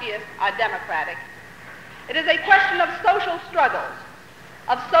Trotskyists, are democratic. It is a question of social struggles,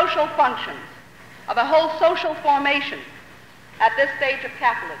 of social functions, of a whole social formation at this stage of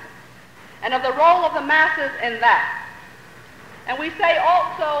capitalism, and of the role of the masses in that. And we say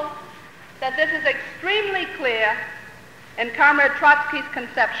also that this is extremely clear in Comrade Trotsky's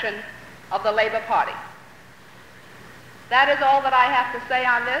conception of the Labor Party. That is all that I have to say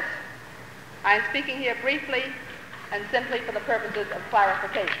on this. I am speaking here briefly and simply for the purposes of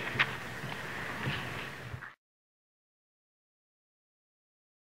clarification.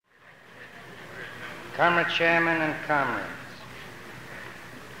 Comrade Chairman and comrades,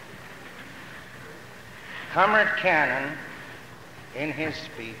 Comrade Cannon, in his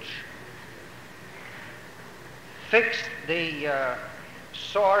speech, fixed the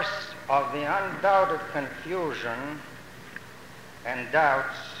source of the undoubted confusion and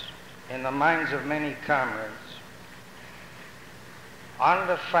doubts in the minds of many comrades on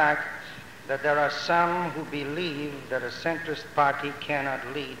the fact that there are some who believe that a centrist party cannot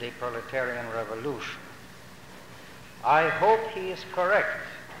lead a proletarian revolution. I hope he is correct,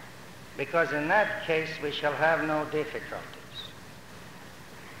 because in that case we shall have no difficulties.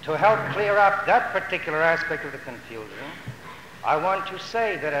 To help clear up that particular aspect of the confusion, I want to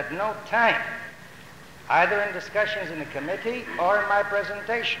say that at no time, either in discussions in the committee or in my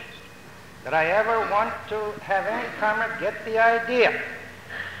presentations, that I ever want to have any comrade get the idea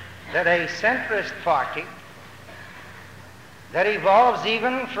that a centrist party that evolves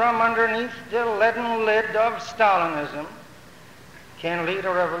even from underneath the leaden lid of Stalinism can lead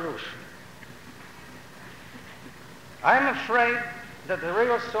a revolution. I'm afraid that the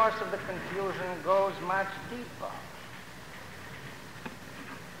real source of the confusion goes much deeper.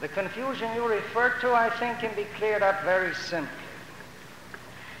 The confusion you refer to, I think, can be cleared up very simply.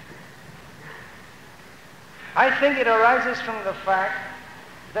 I think it arises from the fact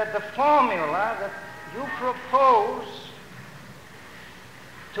that the formula that you propose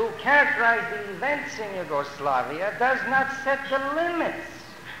to characterize the events in Yugoslavia does not set the limits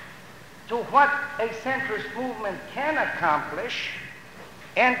to what a centrist movement can accomplish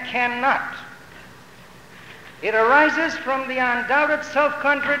and cannot. It arises from the undoubted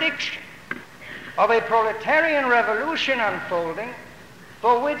self-contradiction of a proletarian revolution unfolding,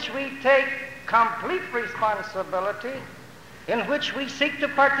 for which we take complete responsibility, in which we seek to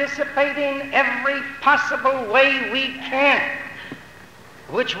participate in every possible way we can,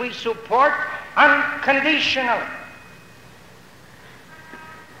 which we support unconditionally,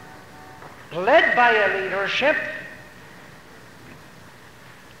 led by a leadership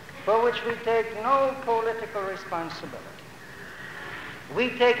for which we take no political responsibility. We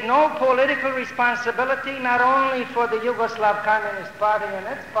take no political responsibility not only for the Yugoslav Communist Party and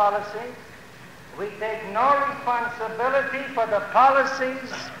its policies, we take no responsibility for the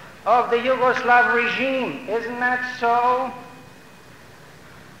policies of the Yugoslav regime. Isn't that so?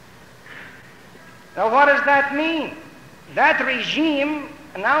 Now what does that mean? That regime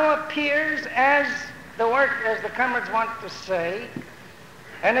now appears as the comrades want to say,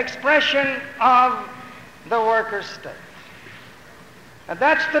 an expression of the workers' state. And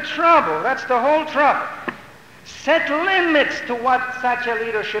that's the trouble, that's the whole trouble. Set limits to what such a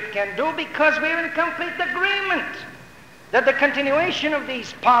leadership can do, because we're in complete agreement that the continuation of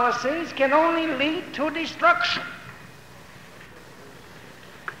these policies can only lead to destruction.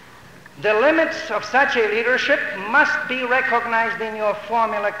 The limits of such a leadership must be recognized in your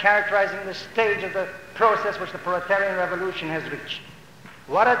formula characterizing the stage of the process which the proletarian revolution has reached.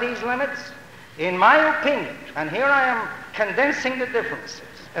 What are these limits? In my opinion, and here I am condensing the differences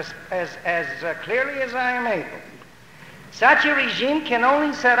as clearly as I am able, such a regime can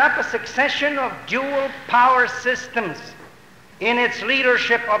only set up a succession of dual power systems in its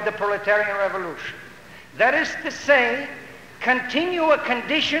leadership of the proletarian revolution. That is to say, continue a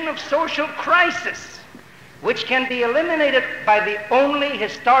condition of social crisis which can be eliminated by the only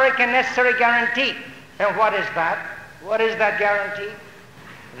historic and necessary guarantee. And what is that? What is that guarantee?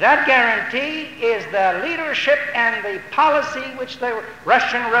 That guarantee is the leadership and the policy which the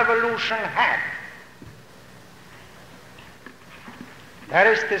Russian Revolution had. That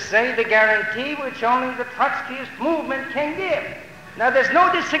is to say, the guarantee which only the Trotskyist movement can give. Now, there's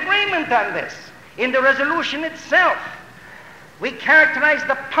no disagreement on this. In the resolution itself, we characterize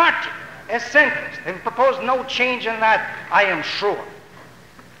the party as centrist and propose no change in that, I am sure.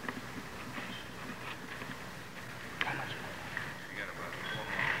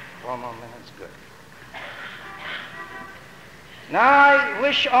 Four more minutes, good. Now, I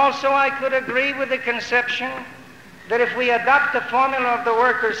wish also I could agree with the conception that if we adopt the formula of the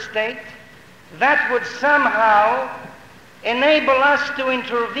workers' state, that would somehow enable us to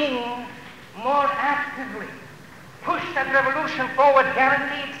intervene more actively, push that revolution forward,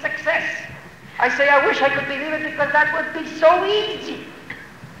 guarantee its success. I say I wish I could believe it, because that would be so easy.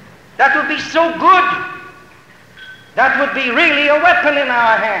 That would be so good. That would be really a weapon in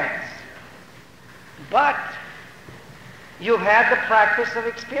our hands. But you've had the practice of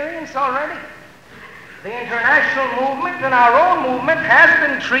experience already. The international movement and our own movement has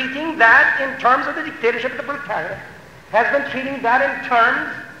been treating that in terms of the dictatorship of the proletariat, has been treating that in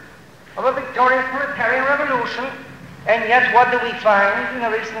terms of a victorious proletarian revolution. And yet what do we find in a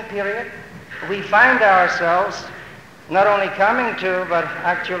recent period? We find ourselves not only coming to, but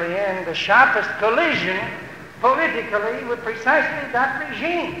actually in the sharpest collision politically with precisely that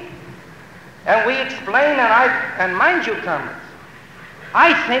regime. And we explain, and mind you, comrades,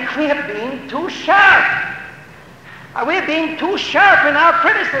 I think we are being too sharp. We're being too sharp in our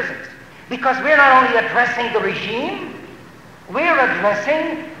criticisms, because we're not only addressing the regime, we're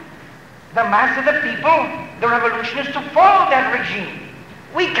addressing the mass of the people, the revolutionists who follow that regime.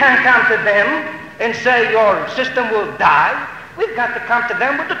 We can't come to them and say your system will die. We've got to come to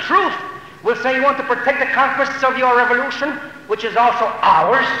them with the truth. We'll say you want to protect the conquests of your revolution, which is also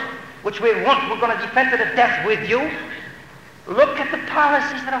ours, which we're going to defend to the death with you. Look at the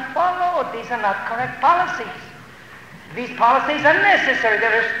policies that are followed. These are not correct policies. These policies are necessary.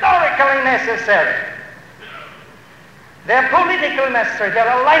 They're historically necessary. They're politically necessary.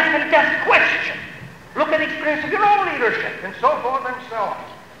 They're a life and death question. Look at the experience of your own leadership, and so forth and so on.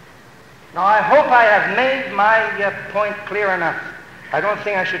 Now, I hope I have made my point clear enough. I don't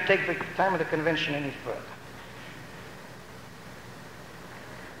think I should take the time of the convention any further.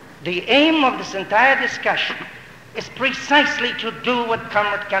 The aim of this entire discussion is precisely to do what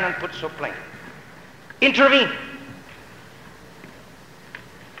Comrade Cannon put so plainly. Intervene.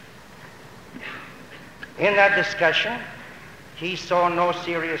 In that discussion, he saw no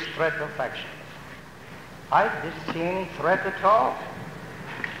serious threat of faction. I didn't see any threat at all.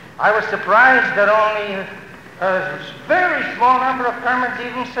 I was surprised that only a very small number of comrades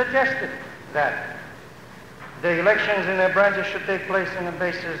even suggested that the elections in Nebraska should take place on the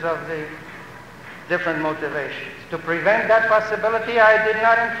basis of the different motivations. To prevent that possibility, I did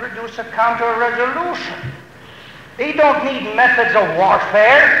not introduce a counter-resolution. We don't need methods of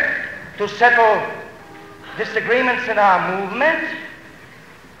warfare to settle disagreements in our movement.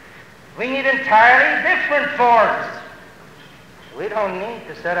 We need entirely different forms. We don't need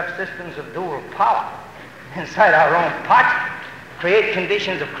to set up systems of dual power inside our own party, create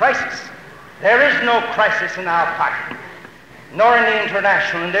conditions of crisis. There is no crisis in our party, nor in the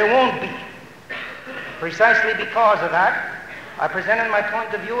international, and there won't be. Precisely because of that, I presented my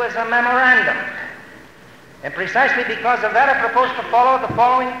point of view as a memorandum. And precisely because of that, I propose to follow the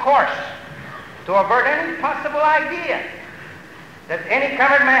following course to avert any possible idea that any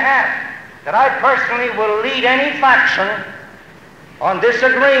comrade may have that I personally will lead any faction on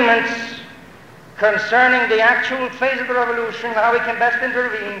disagreements concerning the actual phase of the revolution, how we can best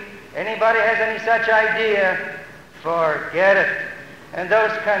intervene. Anybody has any such idea, forget it. And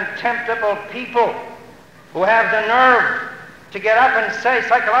those contemptible people who have the nerve to get up and say,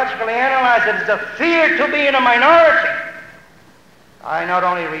 psychologically analyze it as a fear to be in a minority, I not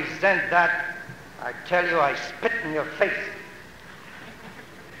only resent that, I tell you, I spit in your face.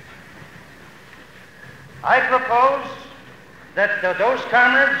 I propose that those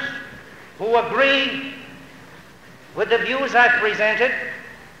comrades who agree with the views I've presented,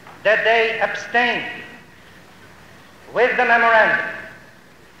 that they abstain with the memorandum.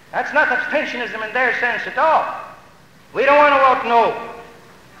 That's not abstentionism in their sense at all. We don't want to vote no.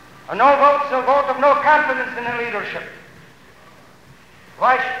 A no vote's a vote of no confidence in the leadership.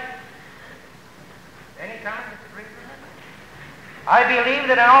 Weiss, any comment disagree with that? I believe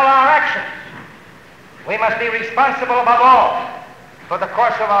that in all our actions, we must be responsible above all for the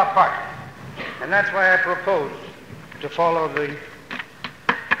course of our party. And that's why I propose to follow the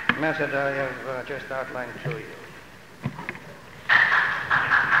method I have just outlined to you.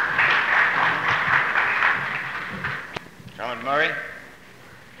 Comrade Murray?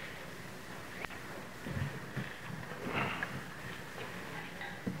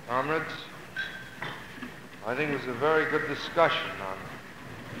 Comrades, I think it was a very good discussion on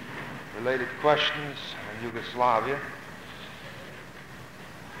related questions in Yugoslavia.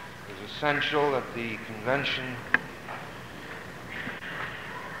 It was essential that the convention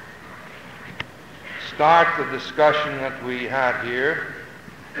start the discussion that we had here,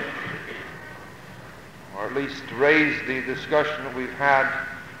 or at least raise the discussion that we've had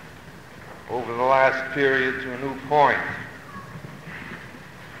over the last period to a new point.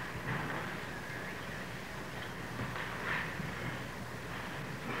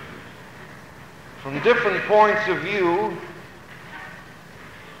 From different points of view,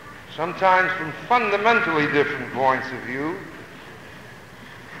 sometimes from fundamentally different points of view,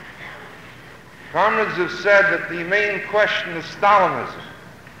 comrades have said that the main question is Stalinism.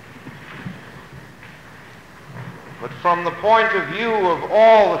 But from the point of view of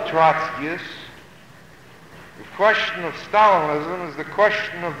all the Trotskyists, the question of Stalinism is the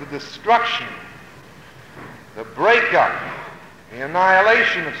question of the destruction, the breakup, the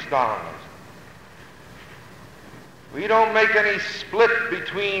annihilation of Stalinism. We don't make any split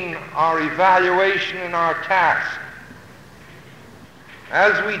between our evaluation and our task.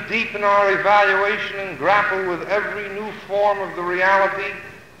 As we deepen our evaluation and grapple with every new form of the reality,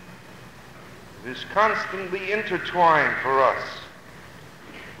 it is constantly intertwined for us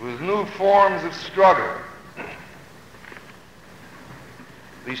with new forms of struggle.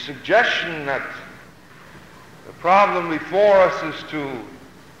 The suggestion that the problem before us is to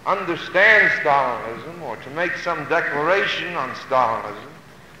understand Stalinism or to make some declaration on Stalinism,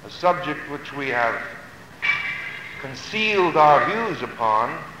 a subject which we have concealed our views upon,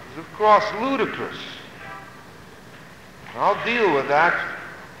 is of course ludicrous. I'll deal with that,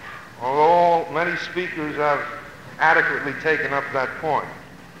 although many speakers have adequately taken up that point.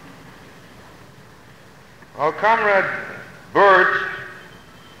 Our comrade Bert,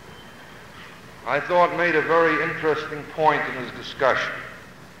 I thought, made a very interesting point in his discussion.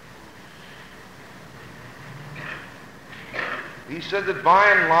 He said that by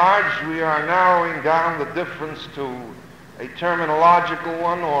and large we are narrowing down the difference to a terminological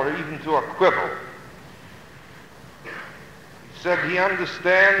one or even to a quibble. He said he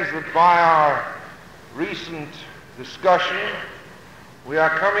understands that by our recent discussion we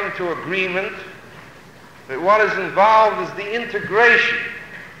are coming to agreement that what is involved is the integration,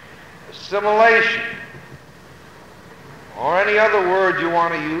 assimilation, or any other word you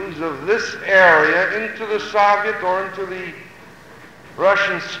want to use, of this area into the Soviet or into the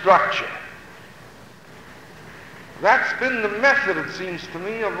Russian structure. That's been the method, it seems to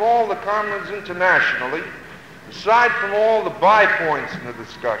me, of all the comrades internationally, aside from all the by-points in the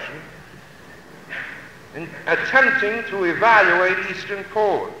discussion. in attempting to evaluate Eastern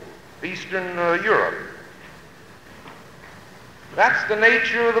Europe. That's the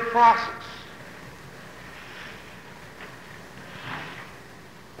nature of the process.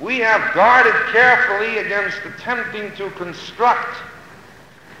 We have guarded carefully against attempting to construct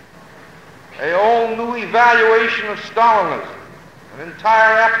a whole new evaluation of Stalinism, an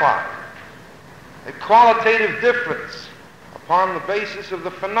entire epoch, a qualitative difference upon the basis of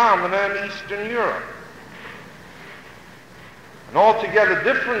the phenomena in Eastern Europe. An altogether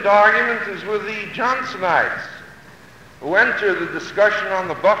different argument is with the Johnsonites, who enter the discussion on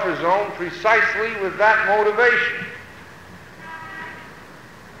the buffer zone precisely with that motivation.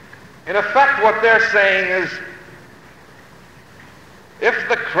 In effect, what they're saying is, if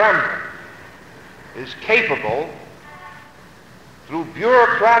the Kremlin is capable, through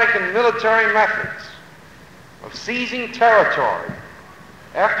bureaucratic and military methods, of seizing territory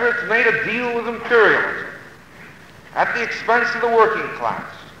after it's made a deal with imperialism at the expense of the working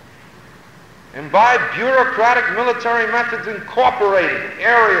class, and by bureaucratic military methods incorporating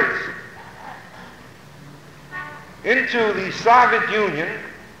areas into the Soviet Union,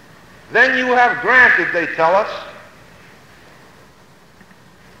 then you have granted, they tell us,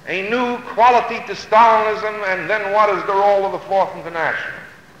 a new quality to Stalinism, and then what is the role of the Fourth International?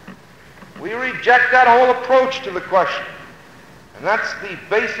 We reject that whole approach to the question. And that's the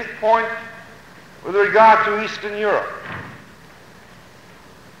basic point with regard to Eastern Europe.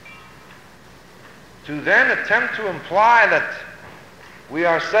 To then attempt to imply that we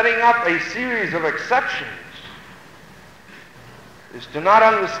are setting up a series of exceptions is to not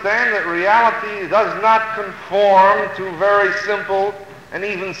understand that reality does not conform to very simple and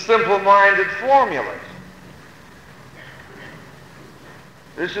even simple-minded formulas.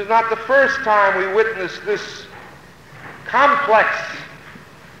 This is not the first time we witness this complex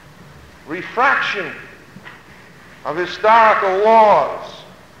refraction of historical laws,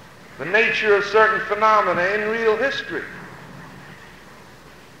 the nature of certain phenomena in real history.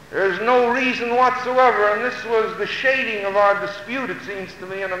 There is no reason whatsoever, and this was the shading of our dispute, it seems to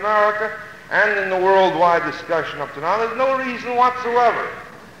me, in America and in the worldwide discussion up to now. There's no reason whatsoever,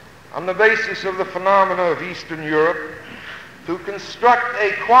 on the basis of the phenomena of Eastern Europe, to construct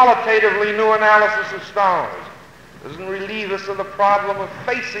a qualitatively new analysis of Stalinism. It doesn't relieve us of the problem of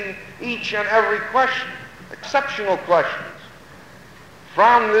facing each and every question, exceptional questions,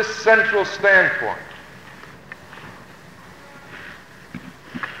 from this central standpoint.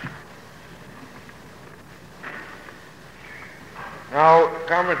 Now,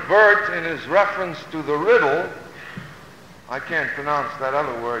 Comrade Bert, in his reference to the riddle, I can't pronounce that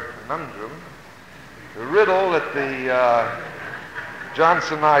other word, conundrum, the riddle that the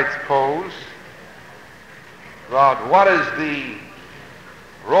Johnsonites pose about what is the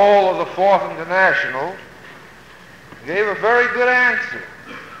role of the Fourth International, gave a very good answer.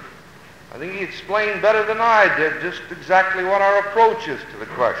 I think he explained better than I did just exactly what our approach is to the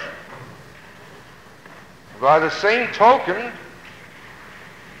question. By the same token,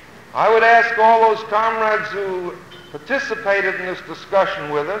 I would ask all those comrades who participated in this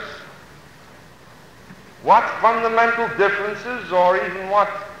discussion with us what fundamental differences or even what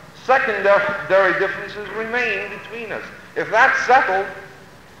secondary differences remain between us. If that's settled,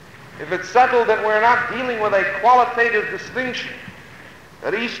 if it's settled that we're not dealing with a qualitative distinction,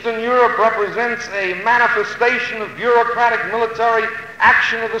 that Eastern Europe represents a manifestation of bureaucratic military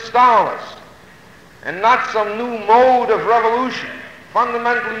action of the Stalinists and not some new mode of revolution,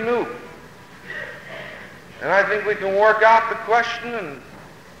 fundamentally new. And I think we can work out the question and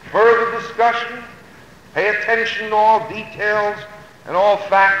further discussion, pay attention to all details and all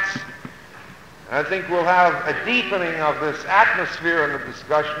facts. And I think we'll have a deepening of this atmosphere in the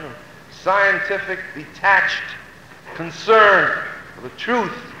discussion of scientific, detached concern for the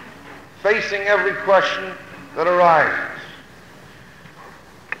truth facing every question that arises.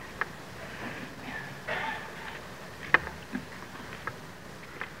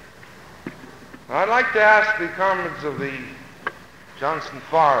 I'd like to ask the comrades of the Johnson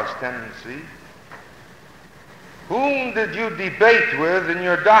Forest tendency, whom did you debate with in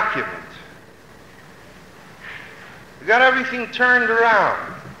your document? You got everything turned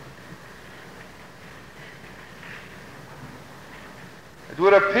around. It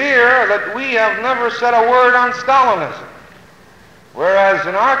would appear that we have never said a word on Stalinism, whereas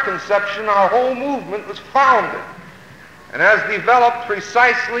in our conception our whole movement was founded and has developed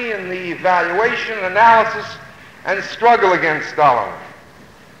precisely in the evaluation, analysis, and struggle against Stalin.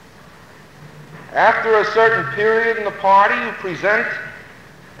 After a certain period in the party, you present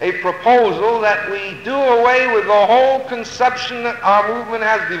a proposal that we do away with the whole conception that our movement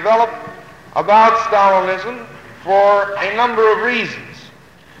has developed about Stalinism for a number of reasons.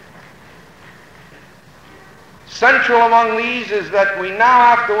 Central among these is that we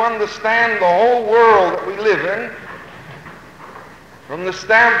now have to understand the whole world that we live in from the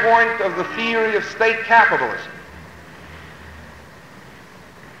standpoint of the theory of state capitalism.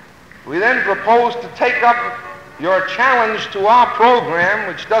 We then propose to take up your challenge to our program,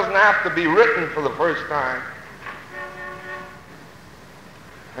 which doesn't have to be written for the first time,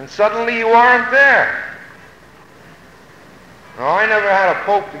 and suddenly you aren't there. Now, I never had a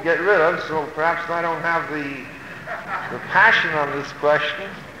pope to get rid of, so perhaps I don't have the passion on this question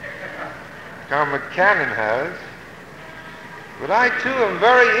Carmine Cannon has. But I, too, am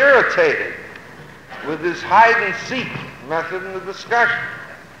very irritated with this hide-and-seek method in the discussion.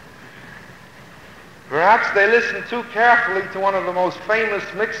 Perhaps they listen too carefully to one of the most famous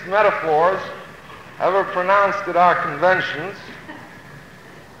mixed metaphors ever pronounced at our conventions.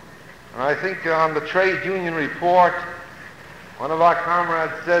 And I think on the trade union report, one of our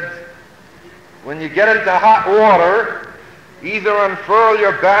comrades said, when you get into hot water, either unfurl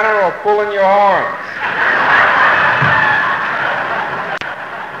your banner or pull in your horns.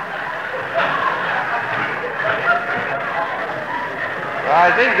 I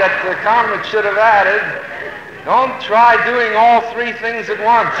think that the comrade should have added, don't try doing all three things at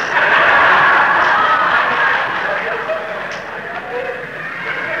once.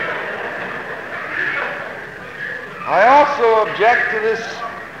 I also object to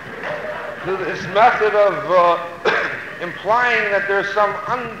this method of implying that there's some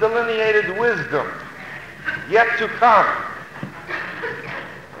undelineated wisdom yet to come.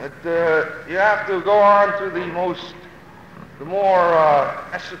 That you have to go on to the more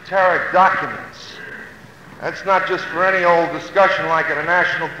esoteric documents. That's not just for any old discussion like at a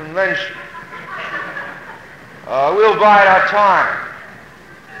national convention. We'll bide our time.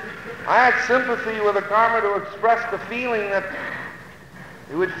 I had sympathy with a comrade who expressed the feeling that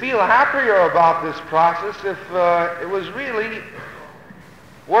he would feel happier about this process if it was really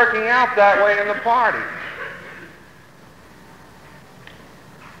working out that way in the party.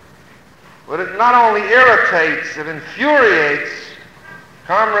 But it not only irritates, it infuriates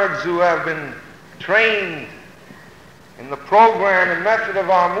comrades who have been trained in the program and method of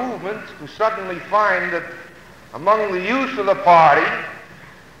our movement, who suddenly find that among the youth of the party,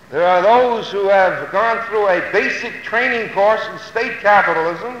 there are those who have gone through a basic training course in state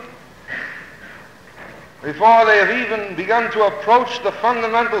capitalism before they have even begun to approach the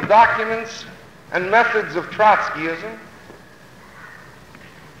fundamental documents and methods of Trotskyism.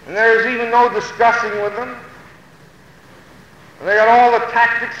 And there is even no discussing with them. And they got all the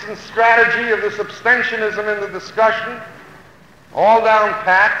tactics and strategy of this abstentionism in the discussion, all down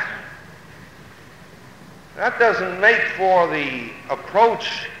pat. That doesn't make for the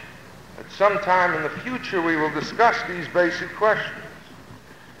approach that sometime in the future we will discuss these basic questions.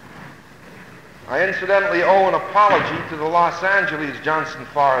 I incidentally owe an apology to the Los Angeles Johnson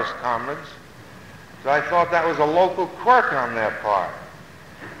Forest comrades, so I thought that was a local quirk on their part.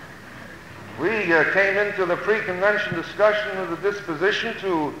 We came into the pre-convention discussion with a disposition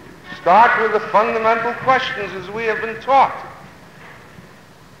to start with the fundamental questions as we have been taught.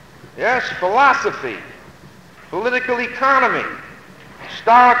 Yes, philosophy, political economy,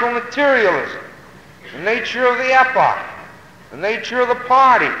 historical materialism, the nature of the epoch, the nature of the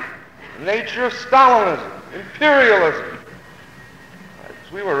party, the nature of Stalinism, imperialism.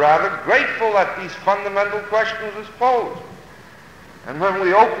 We were rather grateful that these fundamental questions was posed. And when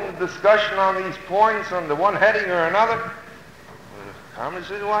we opened the discussion on these points under one heading or another, the comrades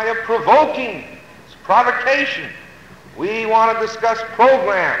said, why, you're provoking. It's provocation. We want to discuss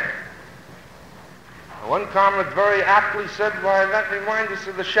program. One comrade very aptly said, why, that reminds us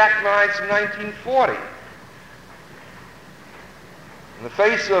of the Shachtmanites in 1940. In the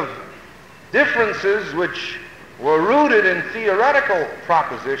face of differences which were rooted in theoretical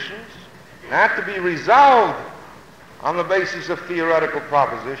propositions and had to be resolved on the basis of theoretical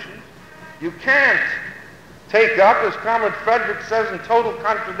propositions, you can't take up, as Comrade Frederick says, in total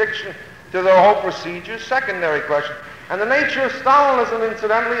contradiction to their whole procedures, secondary questions. And the nature of Stalinism,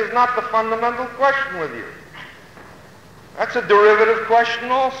 incidentally, is not the fundamental question with you. That's a derivative question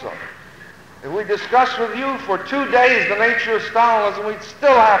also. If we discuss with you for 2 days the nature of Stalinism, we'd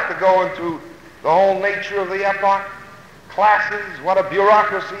still have to go into the whole nature of the epoch, classes, what a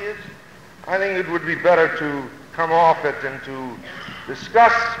bureaucracy is. I think it would be better to come off it and to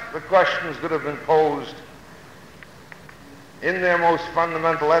discuss the questions that have been posed in their most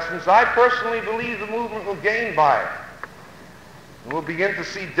fundamental essence. I personally believe the movement will gain by it. And we'll begin to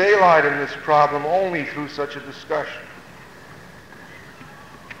see daylight in this problem only through such a discussion.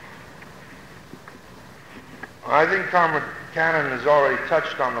 I think Comrade Cannon has already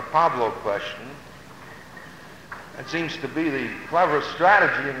touched on the Pablo question. It seems to be the clever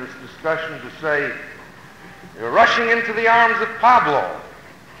strategy in this discussion to say, you're rushing into the arms of Pablo.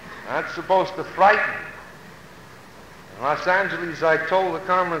 That's supposed to frighten. In Los Angeles, I told the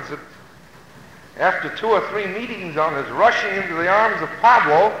comrades that after 2 or 3 meetings on this rushing into the arms of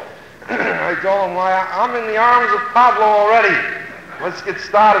Pablo, I told them, well, I'm in the arms of Pablo already. Let's get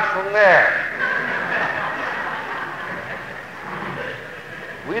started from there.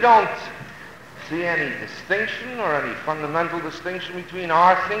 We don't see any distinction or any fundamental distinction between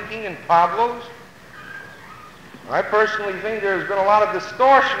our thinking and Pablo's. I personally think there's been a lot of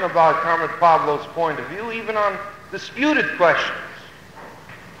distortion about Comrade Pablo's point of view, even on disputed questions.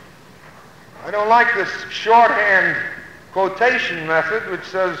 I don't like this shorthand quotation method which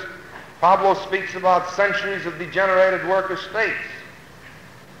says Pablo speaks about centuries of degenerated worker states.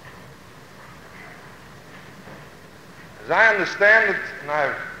 As I understand it, and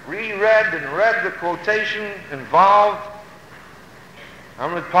I've reread and read the quotation involved,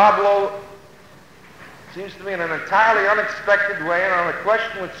 Comrade Pablo seems to me in an entirely unexpected way, and on a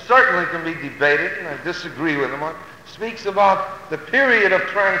question which certainly can be debated, and I disagree with him on, speaks about the period of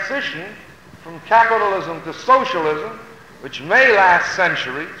transition from capitalism to socialism, which may last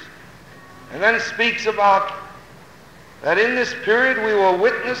centuries, and then speaks about that in this period we will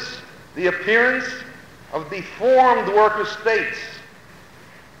witness the appearance of deformed worker states,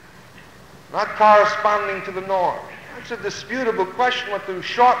 not corresponding to the norm. It's a disputable question, but to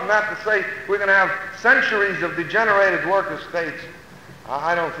shorten that to say we're going to have centuries of degenerated worker states,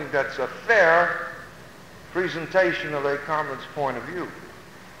 I don't think that's a fair presentation of a comrade's point of view.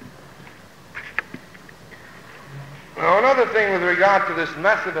 Now, another thing with regard to this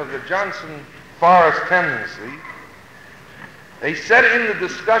method of the Johnson-Forrest tendency, they said in the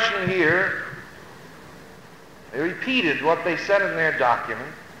discussion here, they repeated what they said in their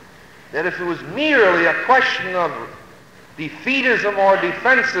document, that if it was merely a question of defeatism or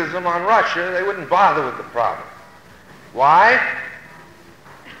defensism on Russia, they wouldn't bother with the problem. Why?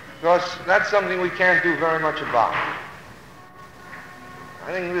 Because that's something we can't do very much about.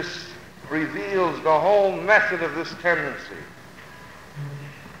 I think this reveals the whole method of this tendency.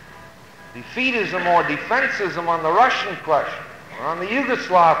 Defeatism or defensism on the Russian question, or on the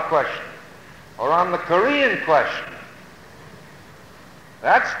Yugoslav question, or on the Korean question.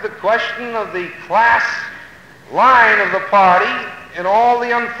 That's the question of the class line of the party in all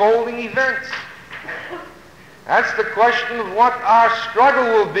the unfolding events. That's the question of what our struggle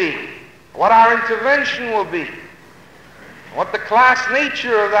will be, what our intervention will be, what the class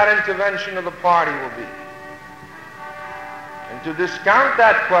nature of that intervention of the party will be. And to discount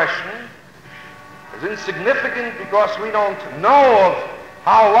that question is insignificant because we don't know of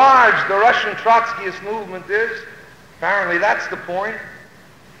how large the Russian Trotskyist movement is. Apparently that's the point.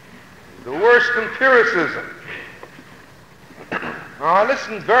 The worst empiricism. Now, I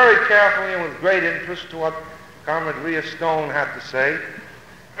listened very carefully and with great interest to what Comrade Rita Stone had to say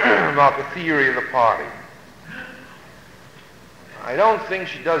about the theory of the party. I don't think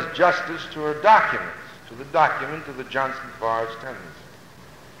she does justice to her documents, to the document of the Johnson-Forrest tendency.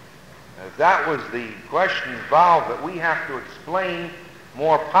 If that was the question involved that we have to explain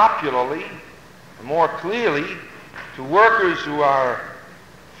more popularly and more clearly to workers who are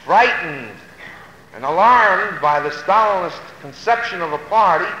frightened and alarmed by the Stalinist conception of a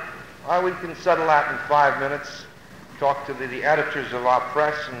party, well, we can settle that in 5 minutes, talk to the editors of our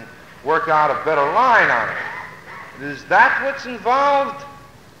press and work out a better line on it. Is that what's involved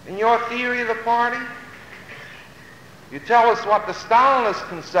in your theory of the party? You tell us what the Stalinist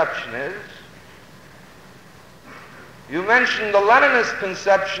conception is. You mentioned the Leninist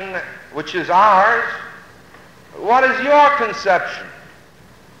conception, which is ours. What is your conception?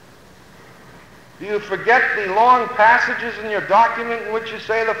 Do you forget the long passages in your document in which you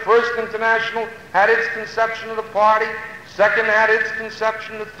say the First International had its conception of the party, second had its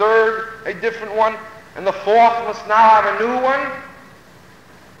conception, the third a different one, and the fourth must now have a new one?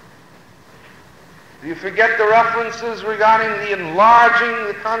 Do you forget the references regarding the enlarging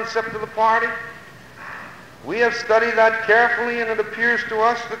the concept of the party? We have studied that carefully, and it appears to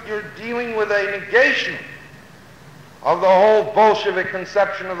us that you're dealing with a negation of the whole Bolshevik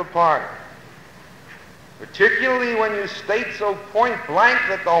conception of the party. Particularly when you state so point blank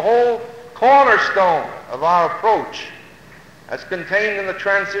that the whole cornerstone of our approach as contained in the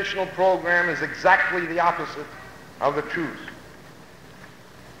transitional program is exactly the opposite of the truth.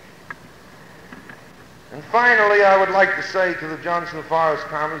 And finally, I would like to say to the Johnson-Forrest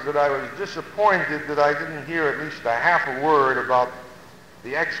comrades that I was disappointed that I didn't hear at least a half a word about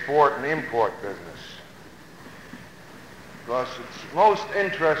the export and import business. because it's most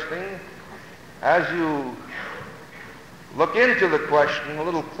interesting as you look into the question a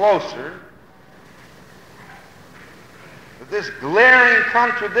little closer, that this glaring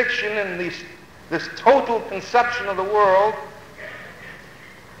contradiction in this total conception of the world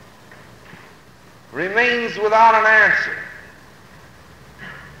remains without an answer.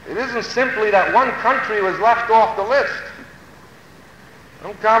 It isn't simply that one country was left off the list.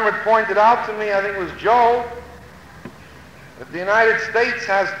 Some comrade pointed out to me, I think it was Joe, that the United States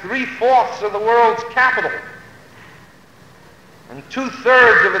has 3/4 of the world's capital and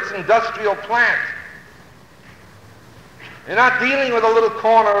 2/3 of its industrial plant. You're not dealing with a little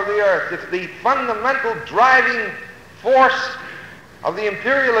corner of the earth. If the fundamental driving force of the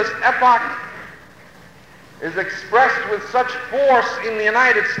imperialist epoch is expressed with such force in the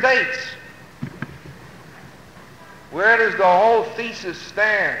United States, where does the whole thesis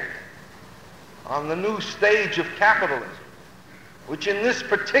stand on the new stage of capitalism, which in this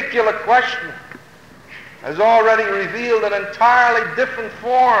particular question has already revealed an entirely different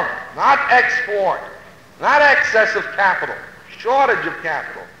form, not export, not excess of capital, shortage of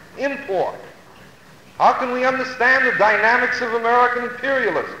capital, import. How can we understand the dynamics of American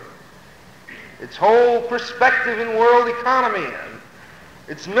imperialism, its whole perspective in world economy, and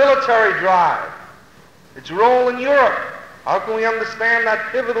its military drive, its role in Europe? How can we understand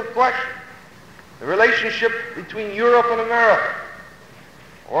that pivotal question, the relationship between Europe and America,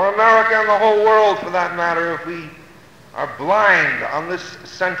 or America and the whole world for that matter, if we are blind on this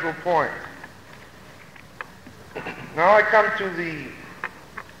central point? Now I come to the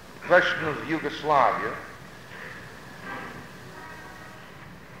question of Yugoslavia.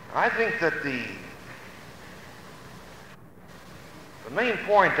 I think that the main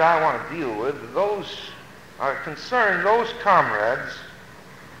point I want to deal with concern those comrades,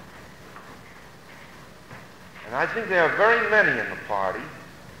 and I think there are very many in the party,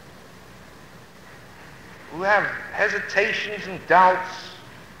 who have hesitations and doubts,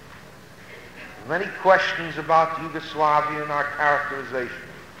 many questions about Yugoslavia and our characterization.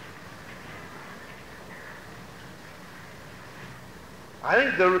 I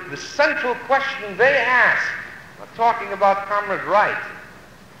think the central question they ask, I'm talking about Comrade Wright,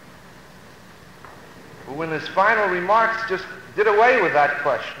 who in his final remarks just did away with that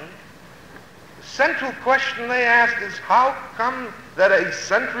question. The central question they asked is, how come that a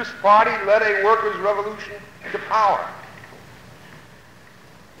centrist party led a workers' revolution to power?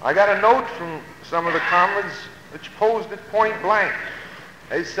 I got a note from some of the comrades which posed it point blank.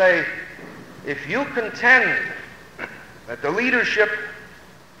 They say, if you contend that the leadership,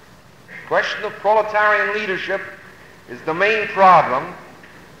 question of proletarian leadership, is the main problem,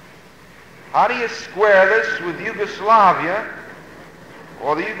 how do you square this with Yugoslavia,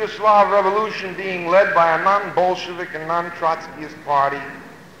 or the Yugoslav revolution being led by a non-Bolshevik and non-Trotskyist party,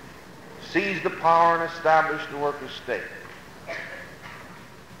 seized the power and established the workers' state?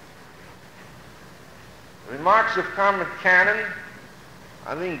 The remarks of Comrade Cannon,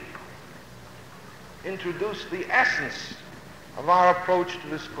 I think, introduce the essence of our approach to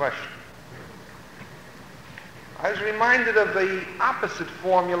this question. I was reminded of the opposite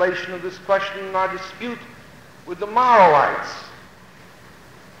formulation of this question in our dispute with the Maoites,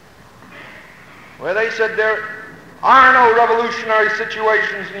 where they said there are no revolutionary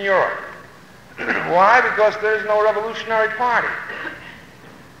situations in Europe. Why? Because there's no revolutionary party.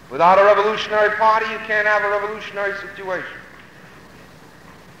 Without a revolutionary party, you can't have a revolutionary situation.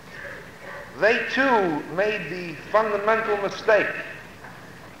 They too made the fundamental mistake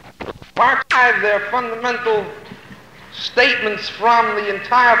to archive their fundamental statements from the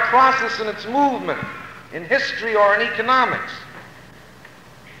entire process and its movement in history or in economics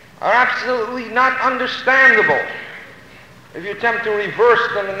are absolutely not understandable if you attempt to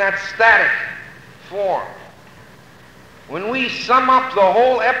reverse them in that static form. When we sum up the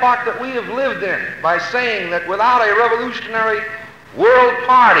whole epoch that we have lived in by saying that without a revolutionary world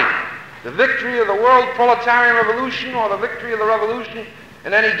party, the victory of the world proletarian revolution or the victory of the revolution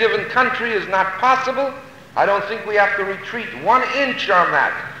in any given country is not possible, I don't think we have to retreat 1 inch on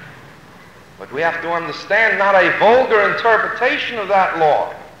that. But we have to understand not a vulgar interpretation of that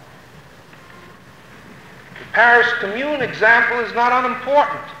law. The Paris Commune example is not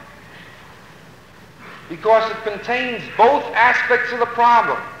unimportant, because it contains both aspects of the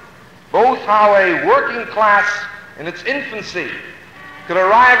problem, both how a working class in its infancy could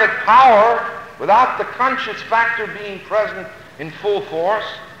arrive at power without the conscious factor being present in full force,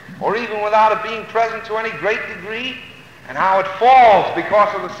 or even without it being present to any great degree, and how it falls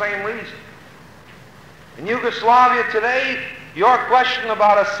because of the same reason. In Yugoslavia today, your question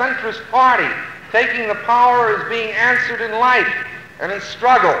about a centrist party taking the power is being answered in life and in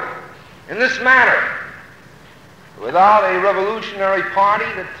struggle in this manner. Without a revolutionary party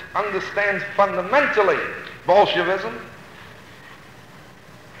that understands fundamentally Bolshevism,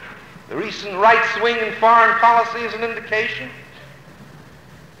 the recent right swing in foreign policy is an indication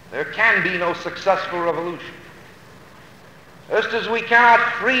there can be no successful revolution. Just as we cannot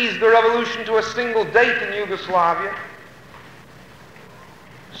freeze the revolution to a single date in Yugoslavia,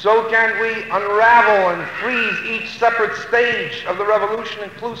 so can we unravel and freeze each separate stage of the revolution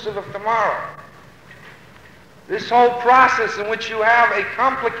inclusive of tomorrow. This whole process in which you have a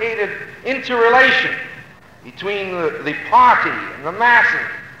complicated interrelation between the party and the masses,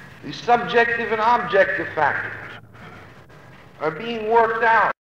 the subjective and objective factors, are being worked out.